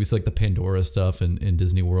world building. We see like the Pandora stuff in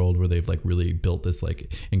Disney World where they've like really built this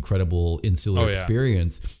like incredible insular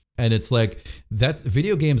experience. And it's like, that's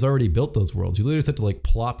video games already built those worlds. You literally just have to like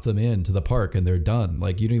plop them into the park and they're done.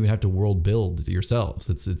 Like you don't even have to world build yourselves.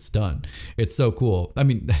 It's done. It's so cool. I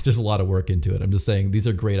mean, there's a lot of work into it. I'm just saying these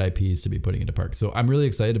are great IPs to be putting into parks. So I'm really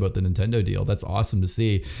excited about the Nintendo deal. That's awesome to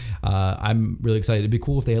see. I'm really excited. It'd be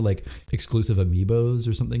cool if they had like exclusive amiibos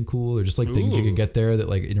or something cool, or just like things you could get there that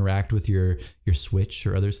like interact with your Switch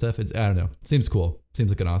or other stuff. I don't know. Seems cool. Seems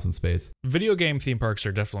like an awesome space. Video game theme parks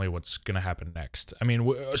are definitely what's going to happen next. I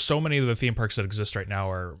mean, so many of the theme parks that exist right now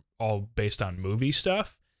are all based on movie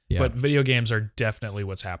stuff, but video games are definitely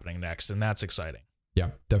what's happening next, and that's exciting.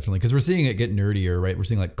 Yeah, definitely. Because we're seeing it get nerdier, right? We're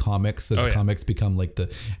seeing like comics as comics become like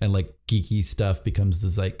and like geeky stuff becomes the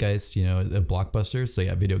zeitgeist, of blockbusters. So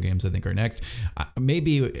yeah, video games I think are next.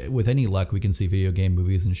 Maybe with any luck, we can see video game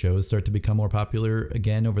movies and shows start to become more popular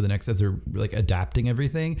again over the next, as they're like adapting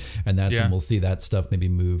everything. And that's when we'll see that stuff maybe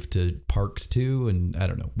move to parks too. And I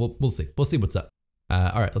don't know. We'll see. We'll see what's up.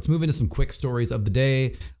 All right, let's move into some quick stories of the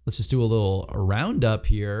day. Let's just do a little roundup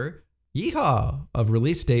here. Yeehaw of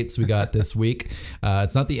release dates we got this week.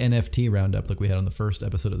 It's not the NFT roundup like we had on the first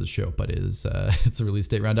episode of the show, but it's a release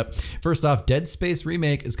date roundup. First off, Dead Space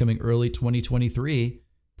Remake is coming early 2023.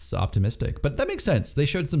 It's optimistic, but that makes sense. They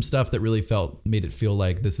showed some stuff that really made it feel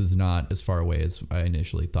like this is not as far away as I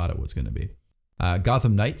initially thought it was going to be.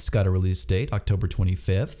 Gotham Knights got a release date, October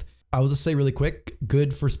 25th. I will just say really quick,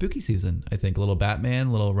 good for spooky season. I think a little Batman,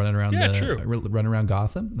 a little running around running around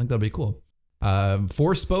Gotham. I think that'll be cool.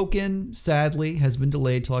 Forspoken, sadly, has been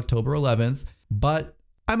delayed till October 11th, but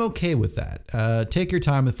I'm okay with that. Take your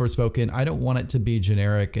time with Forspoken. I don't want it to be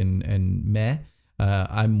generic and meh.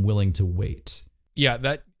 I'm willing to wait. Yeah,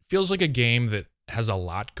 that feels like a game that has a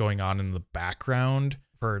lot going on in the background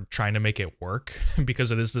for trying to make it work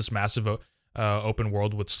because it is this massive open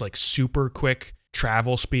world with like super quick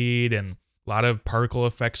travel speed and a lot of particle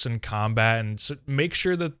effects in combat, and so make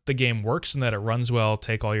sure that the game works and that it runs well.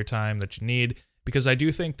 Take all your time that you need, because I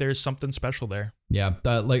do think there's something special there. Yeah,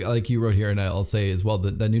 like you wrote here, and I'll say as well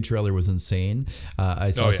that the new trailer was insane. I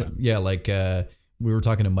saw we were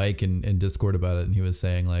talking to Mike in Discord about it, and he was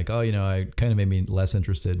saying like, oh, I kind of made me less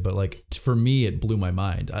interested, but like for me, it blew my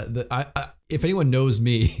mind. If anyone knows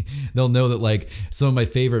me, they'll know that like some of my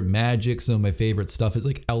favorite magic, some of my favorite stuff is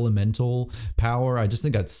like elemental power. I just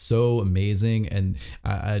think that's so amazing, and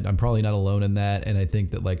I'm probably not alone in that. And I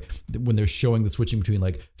think that like when they're showing the switching between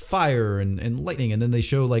like fire and lightning, and then they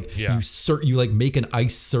show like you like make an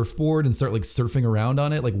ice surfboard and start like surfing around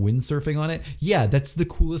on it, like windsurfing on it. Yeah, that's the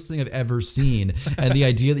coolest thing I've ever seen. And the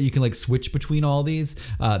idea that you can like switch between all these,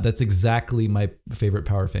 that's exactly my favorite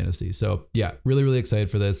power fantasy. So yeah, really, really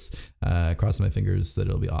excited for this. Crossing my fingers that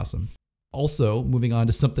it'll be awesome. Also, moving on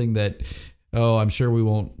to something that, I'm sure we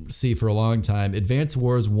won't see for a long time. Advance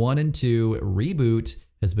Wars 1 and 2 Reboot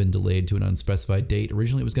has been delayed to an unspecified date.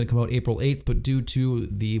 Originally, it was going to come out April 8th, but due to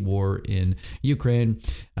the war in Ukraine,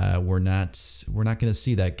 we're not going to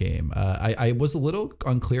see that game. I was a little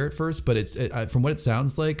unclear at first, but from what it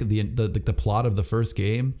sounds like, the plot of the first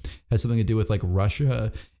game has something to do with like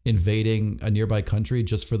Russia invading a nearby country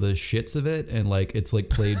just for the shits of it, and like it's like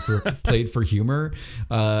played for humor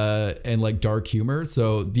and like dark humor.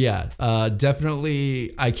 So yeah,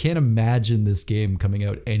 definitely I can't imagine this game coming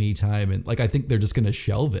out anytime, and like I think they're just gonna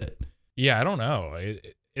shelve it. Yeah, I don't know.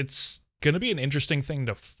 It's gonna be an interesting thing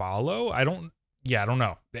to follow. I don't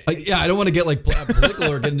know. I don't want to get like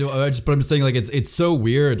political or get into but I'm just saying like it's so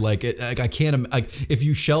weird. Like I can't if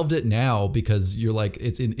you shelved it now because you're like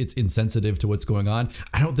it's insensitive to what's going on.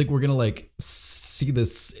 I don't think we're gonna like see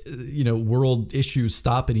this world issue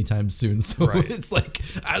stop anytime soon. So It's like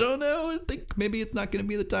I don't know. I think maybe it's not gonna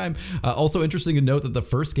be the time. Also interesting to note that the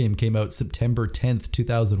first game came out September 10th,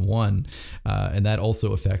 2001, and that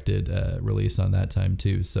also affected release on that time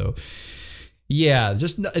too. So. Yeah,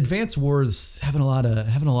 just Advance Wars having a lot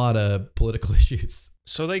of political issues.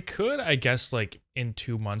 So they could, I guess, like in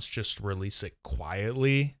 2 months, just release it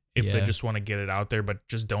quietly if they just want to get it out there, but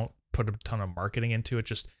just don't put a ton of marketing into it.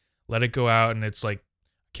 Just let it go out, and it's like,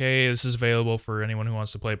 okay, this is available for anyone who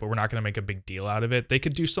wants to play it, but we're not going to make a big deal out of it. They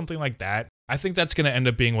could do something like that. I think that's going to end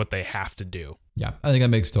up being what they have to do. Yeah, I think that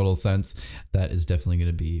makes total sense. That is definitely going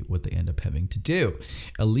to be what they end up having to do.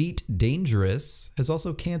 Elite Dangerous has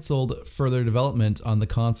also canceled further development on the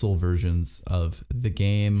console versions of the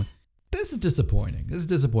game. This is disappointing.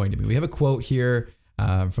 To me. We have a quote here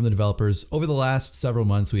from the developers. Over the last several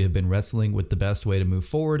months, we have been wrestling with the best way to move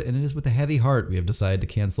forward, and it is with a heavy heart we have decided to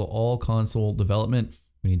cancel all console development.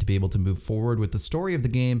 We need to be able to move forward with the story of the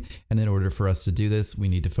game, and in order for us to do this, we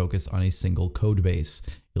need to focus on a single code base.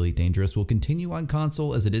 Elite Dangerous will continue on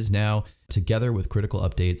console as it is now, together with critical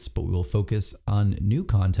updates, but we will focus on new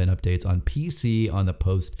content updates on PC on the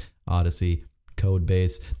post-Odyssey code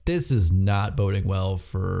base. This is not boding well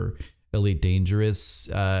for Elite Dangerous,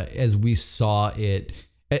 as we saw it.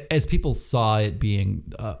 As people saw it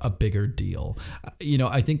being a bigger deal.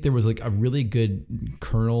 I think there was like a really good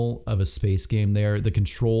kernel of a space game there. The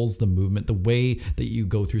controls, the movement, the way that you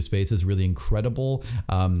go through space is really incredible.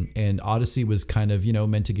 And Odyssey was kind of,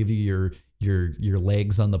 meant to give you your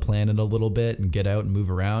legs on the planet a little bit and get out and move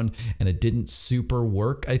around, and it didn't super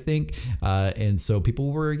work, I think. And so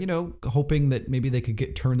people were, hoping that maybe they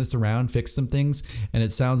could turn this around, fix some things. And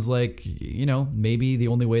it sounds like, maybe the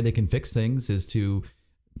only way they can fix things is to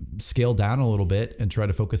scale down a little bit and try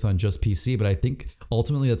to focus on just PC. But I think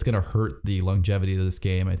ultimately that's going to hurt the longevity of this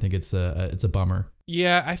game. I think it's a bummer.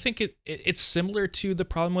 Yeah, I think it's similar to the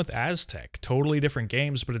problem with Aztec. Totally different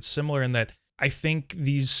games, but it's similar in that I think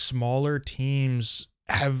these smaller teams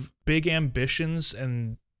have big ambitions,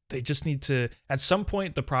 and they just need to, at some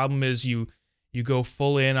point, the problem is you go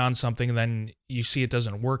full in on something and then you see it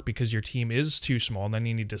doesn't work because your team is too small, and then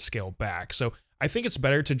you need to scale back. So I think it's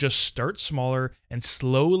better to just start smaller and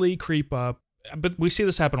slowly creep up. But we see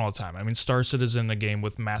this happen all the time. I mean, Star Citizen, a game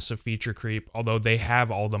with massive feature creep, although they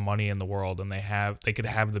have all the money in the world and they could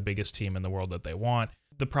have the biggest team in the world that they want.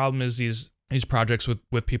 The problem is these projects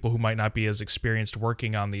with people who might not be as experienced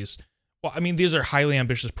working on these. Well, I mean, these are highly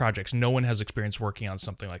ambitious projects. No one has experience working on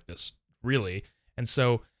something like this, really. And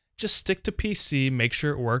so just stick to PC, make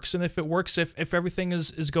sure it works. And if it works, if everything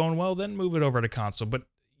is going well, then move it over to console. But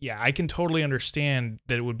yeah, I can totally understand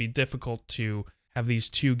that it would be difficult to have these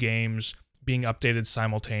two games being updated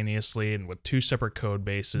simultaneously and with two separate code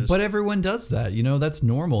bases. But everyone does that, that's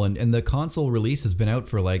normal. And the console release has been out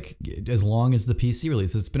for like as long as the PC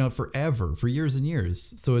release. It's been out forever, for years and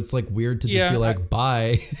years. So it's like weird to just be like,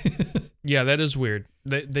 bye. Yeah, that is weird.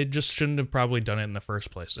 They just shouldn't have probably done it in the first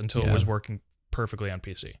place until it was working perfectly on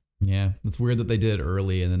PC. Yeah, it's weird that they did it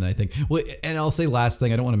early. And then I think, well, and I'll say last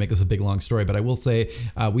thing, I don't want to make this a big long story, but I will say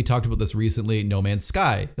we talked about this recently. No Man's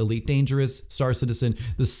Sky, Elite Dangerous, Star Citizen,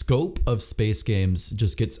 the scope of space games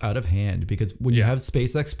just gets out of hand, because when you have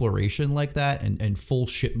space exploration like that and full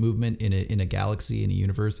ship movement in a galaxy, in a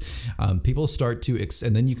universe, people start to,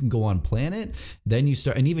 and then you can go on planet, then you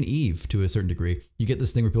start, and even Eve to a certain degree, you get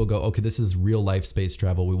this thing where people go, okay, this is real life space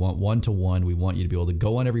travel. We want 1-to-1. We want you to be able to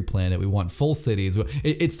go on every planet. We want full cities.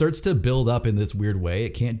 It starts to build up in this weird way.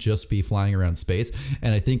 It can't just be flying around space.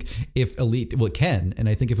 And I think if Elite, well, it can. And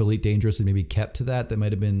I think if Elite Dangerous had maybe kept to that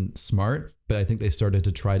might have been smart. But I think they started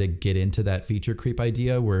to try to get into that feature creep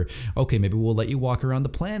idea where, okay, maybe we'll let you walk around the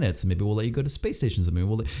planets, and maybe we'll let you go to space stations, and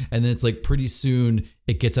then it's like pretty soon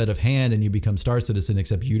it gets out of hand and you become Star Citizen,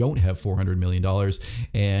 except you don't have $400 million,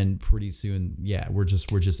 and pretty soon, we're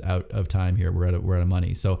just out of time here. We're out of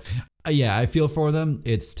money. So yeah, I feel for them.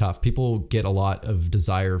 It's tough. People get a lot of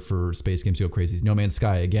desire for space games to go crazy. No Man's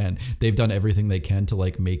Sky, again, they've done everything they can to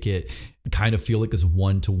like make it kind of feel like this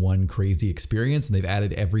 1-to-1 crazy experience, and they've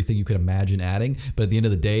added everything you could imagine adding. But at the end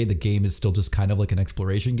of the day, the game is still just kind of like an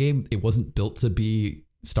exploration game. It wasn't built to be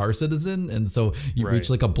Star Citizen, and so you reach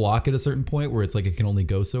like a block at a certain point where it's like it can only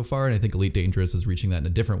go so far. And I think Elite Dangerous is reaching that in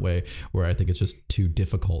a different way, where I think it's just too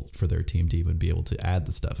difficult for their team to even be able to add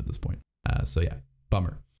the stuff at this point. So yeah,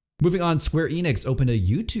 bummer. Moving on, Square Enix opened a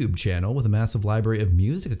YouTube channel with a massive library of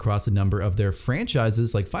music across a number of their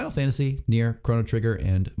franchises like Final Fantasy, Nier, Chrono Trigger,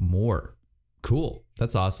 and more. Cool.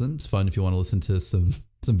 That's awesome. It's fun if you want to listen to some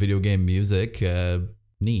video game music.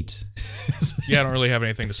 Neat. Yeah, I don't really have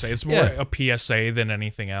anything to say. It's more a PSA than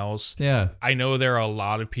anything else. Yeah. I know there are a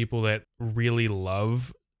lot of people that really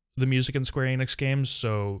love the music in Square Enix games,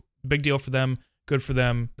 so big deal for them. Good for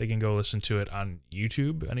them. They can go listen to it on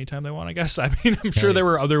YouTube anytime they want, I guess. I mean, I'm sure there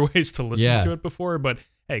were other ways to listen to it before, but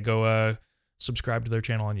hey, go subscribe to their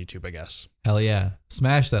channel on YouTube, I guess. Hell yeah.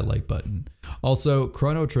 Smash that like button. Also,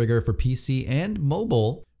 Chrono Trigger for PC and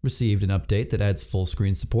mobile received an update that adds full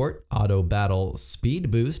screen support, auto battle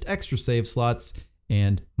speed boost, extra save slots,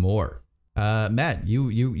 and more. Matt,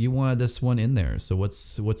 you wanted this one in there. So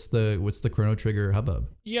what's the Chrono Trigger hubbub?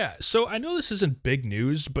 Yeah, so I know this isn't big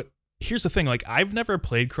news, but here's the thing, like I've never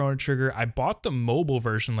played Chrono Trigger. I bought the mobile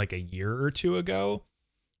version like a year or two ago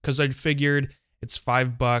because I figured it's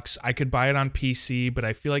 $5. I could buy it on PC, but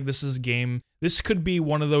I feel like this is a game. This could be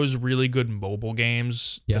one of those really good mobile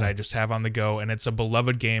games that I just have on the go, and it's a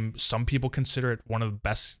beloved game. Some people consider it one of the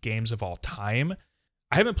best games of all time.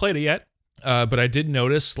 I haven't played it yet, but I did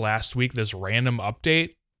notice last week this random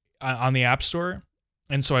update on the App Store,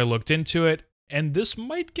 and so I looked into it, and this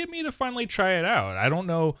might get me to finally try it out. I don't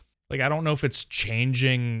know. Like, I don't know if it's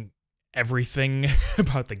changing everything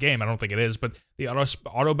about the game. I don't think it is, but the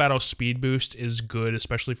auto battle speed boost is good,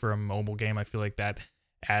 especially for a mobile game. I feel like that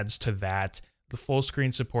adds to that. The full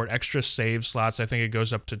screen support, extra save slots. I think it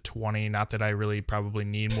goes up to 20. Not that I really probably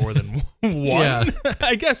need more than one,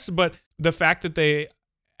 I guess. But the fact that they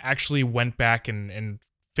actually went back and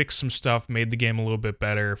fixed some stuff, made the game a little bit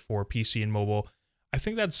better for PC and mobile, I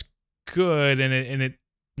think that's good, and it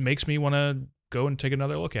makes me want to go and take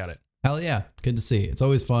another look at it. Hell yeah. Good to see. It's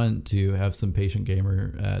always fun to have some patient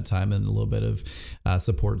gamer time and a little bit of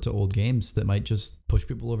support to old games that might just push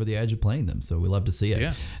people over the edge of playing them. So we love to see it.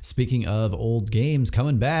 Yeah. Speaking of old games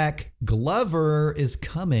coming back, Glover is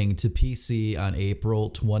coming to PC on April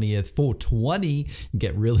 20th. 420.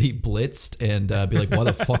 Get really blitzed and be like, why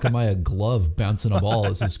the fuck am I a glove bouncing a ball?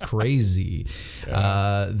 This is crazy.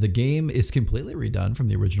 Yeah. The game is completely redone from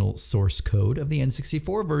the original source code of the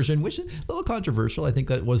N64 version, which is a little controversial. I think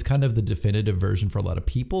that was kind of the definitive version for a lot of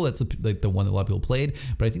people. That's like the one that a lot of people played.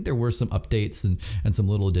 But I think there were some updates and some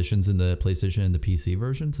little additions in the PlayStation and the PC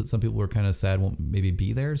versions that some people were kind of sad won't maybe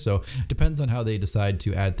be there. So it depends on how they decide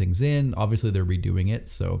to add things in. Obviously, they're redoing it.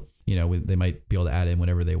 So, they might be able to add in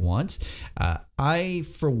whatever they want. I,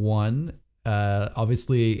 for one,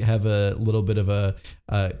 obviously have a little bit of a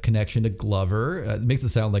connection to Glover. It makes it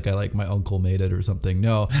sound like my uncle made it or something.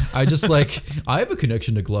 No, I just I have a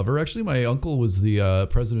connection to Glover. Actually, my uncle was the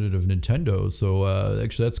president of Nintendo. So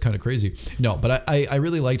actually that's kind of crazy. No, but I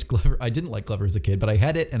really liked Glover. I didn't like Glover as a kid, but I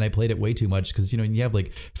had it and I played it way too much because, you have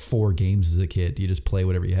 4 games as a kid. You just play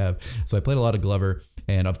whatever you have. So I played a lot of Glover.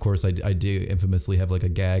 And of course, I do infamously have a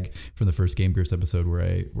gag from the first Game Grooves episode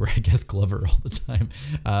where I guess Glover all the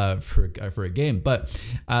time for a game. But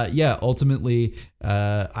yeah, ultimately,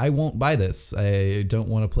 I won't buy this. I don't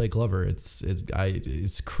want to play Glover.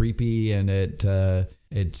 It's creepy and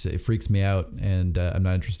it freaks me out, and I'm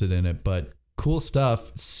not interested in it. But cool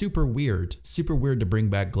stuff. Super weird to bring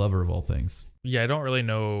back Glover of all things. Yeah, I don't really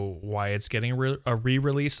know why it's getting a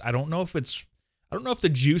re-release. I don't know if the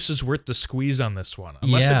juice is worth the squeeze on this one.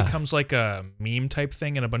 Unless it becomes like a meme type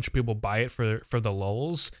thing and a bunch of people buy it for the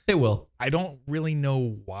lulz. It will. I don't really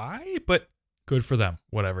know why, but good for them.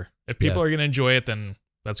 Whatever. If people are going to enjoy it, then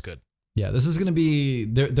that's good. Yeah, this is going to be...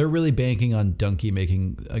 They're really banking on Dunkey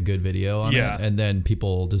making a good video on it, and then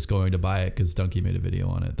people just going to buy it because Dunkey made a video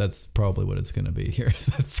on it. That's probably what it's going to be here.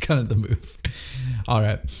 That's kind of the move. All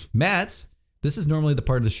right. Matt... This is normally the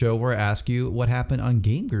part of the show where I ask you what happened on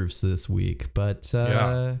Game Grooves this week, but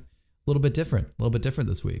a little bit different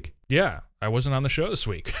this week. Yeah, I wasn't on the show this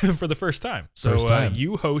week for the first time. So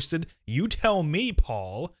you hosted. You tell me,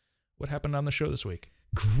 Paul, what happened on the show this week?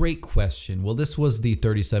 Great question. Well, this was the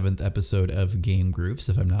 37th episode of Game Grooves,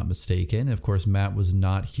 if I'm not mistaken. Of course, Matt was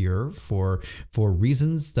not here for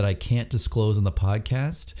reasons that I can't disclose on the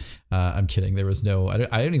podcast. I'm kidding. There was no... I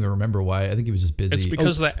don't even remember why. I think he was just busy. It's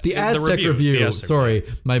because the Aztec review. Sorry,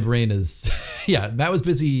 my brain is... yeah, Matt was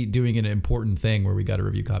busy doing an important thing where we got a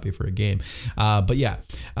review copy for a game. But yeah,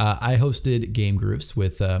 I hosted Game Grooves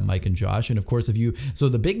with Mike and Josh. And of course, so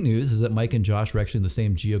the big news is that Mike and Josh were actually in the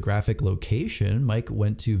same geographic location. Mike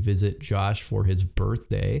went to visit Josh for his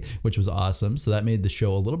birthday, which was awesome. So that made the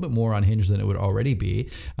show a little bit more unhinged than it would already be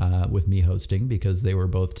with me hosting, because they were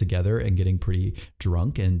both together and getting pretty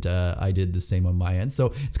drunk, and I did the same on my end.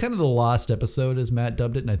 So it's kind of the lost episode, as Matt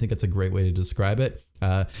dubbed it, and I think that's a great way to describe it.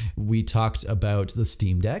 We talked about the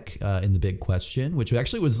Steam Deck in the big question, which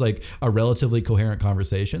actually was like a relatively coherent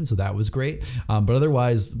conversation, so that was great. But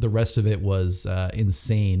otherwise, the rest of it was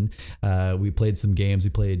insane. We played some games.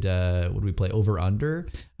 We played what did we play? Over Under,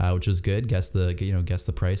 which was good. Guess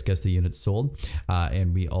the price, guess the units sold,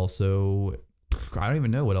 and we also, I don't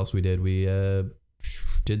even know what else we did. We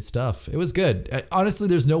did stuff. It was good. Honestly,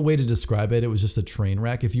 there's no way to describe it. It was just a train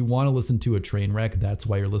wreck. If you want to listen to a train wreck, that's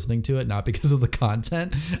why you're listening to it, not because of the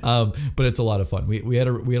content. But it's a lot of fun. We had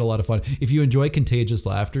a lot of fun. If you enjoy contagious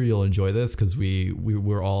laughter, you'll enjoy this, because we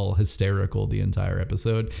were all hysterical the entire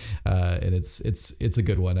episode, and it's a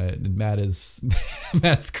good one.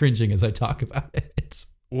 Matt's cringing as I talk about it.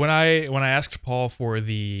 When I asked Paul for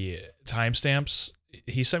the timestamps,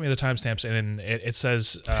 he sent me the timestamps, and it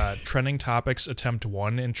says trending topics attempt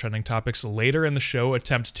 1 and trending topics later in the show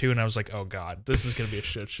attempt 2, and I was like, oh god, this is gonna be a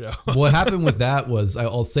shit show. What happened with that was,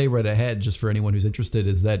 I'll say right ahead, just for anyone who's interested,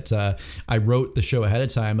 is that I wrote the show ahead of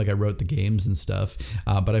time, like I wrote the games and stuff,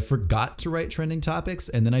 but I forgot to write trending topics,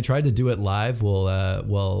 and then I tried to do it live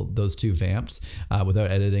while those two vamped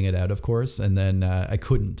without editing it out, of course, and then I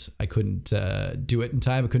couldn't do it in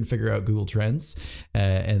time. I couldn't figure out Google Trends,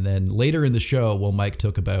 and then later in the show, Mike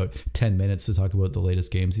took about 10 minutes to talk about the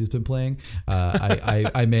latest games he's been playing,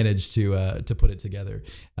 I managed to put it together.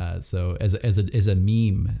 So as a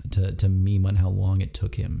meme to meme on how long it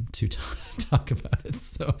took him to talk about it.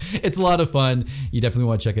 So it's a lot of fun. You definitely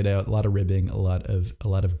want to check it out. A lot of ribbing, a lot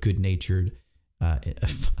of good natured.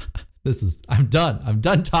 I'm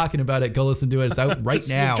done talking about it. Go listen to it. It's out right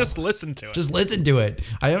now. Just listen to it. Just listen to it.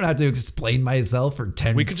 I don't have to explain myself for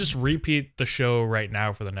 10 We could just repeat the show right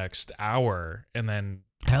now for the next hour, and then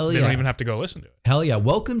Hell They yeah. don't even have to go listen to it. Hell yeah.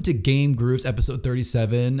 Welcome to Game Grooves, episode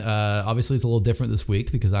 37. Obviously, it's a little different this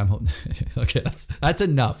week because I'm... Okay, that's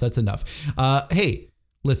enough. That's enough. Hey,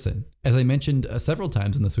 listen, as I mentioned several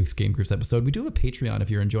times in this week's Game Grooves episode, we do have a Patreon if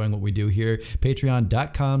you're enjoying what we do here.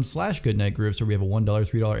 Patreon.com/GoodnightGrooves, where we have a $1,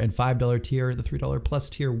 $3, and $5 tier. The $3 plus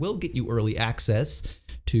tier will get you early access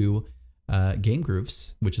to Game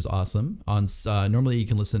Grooves, which is awesome. Normally you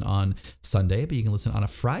can listen on Sunday, but you can listen on a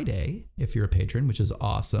Friday if you're a patron, which is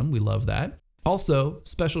awesome. We love that. Also,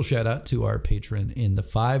 special shout out to our patron in the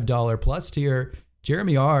 $5 plus tier,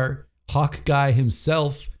 Jeremy R., Hawk Guy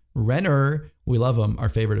himself, Renner. We love him, our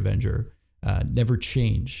favorite Avenger. Never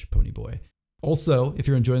change, Pony Boy. Also, if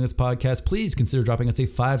you're enjoying this podcast, please consider dropping us a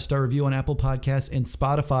 5-star review on Apple Podcasts and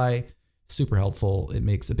Spotify. Super helpful. It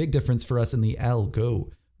makes a big difference for us in the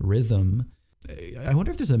algorithm. I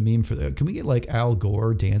wonder if there's a meme for that. Can we get like Al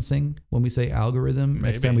Gore dancing when we say algorithm? Maybe.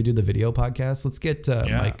 Next time we do the video podcast? Let's get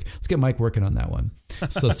Mike. Let's get Mike working on that one.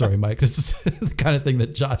 So sorry, Mike. This is the kind of thing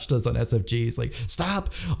that Josh does on SFG. He's like,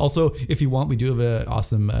 stop. Also, if you want, we do have an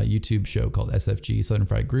awesome YouTube show called SFG Southern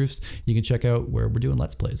Fried Grooves. You can check out where we're doing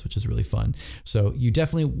Let's Plays, which is really fun. So you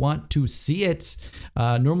definitely want to see it.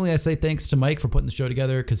 Normally I say thanks to Mike for putting the show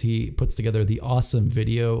together because he puts together the awesome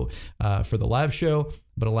video for the live show.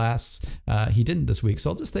 But alas, he didn't this week.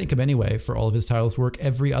 So I'll just thank him anyway for all of his tireless work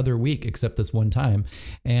every other week except this one time.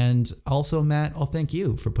 And also, Matt, I'll thank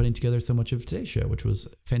you for putting together so much of today's show, which was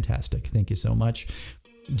fantastic. Thank you so much.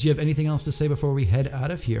 Do you have anything else to say before we head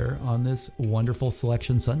out of here on this wonderful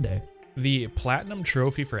Selection Sunday? The Platinum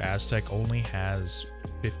Trophy for Aztec only has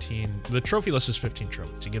 15. The trophy list is 15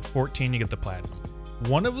 trophies. You get 14, you get the Platinum.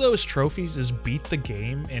 One of those trophies is beat the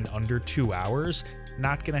game in under 2 hours.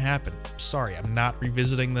 Not gonna happen. Sorry, I'm not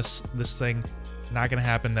revisiting this thing. Not gonna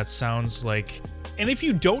happen. That sounds like... And if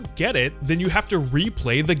you don't get it, then you have to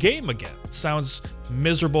replay the game again. It sounds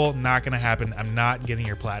miserable. Not gonna happen. I'm not getting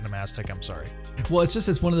your Platinum Aztec. I'm sorry. Well,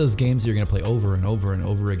 it's one of those games you're going to play over and over and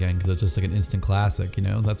over again because it's just like an instant classic, you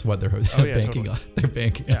know? That's what they're banking on. They're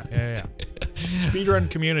banking on. Yeah. Speedrun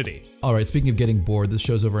community. All right, speaking of getting bored, this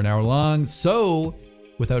show's over an hour long. So,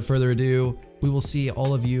 without further ado, we will see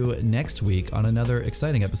all of you next week on another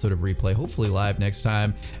exciting episode of Replay, hopefully live next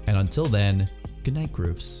time. And until then, good night,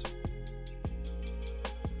 Grooves.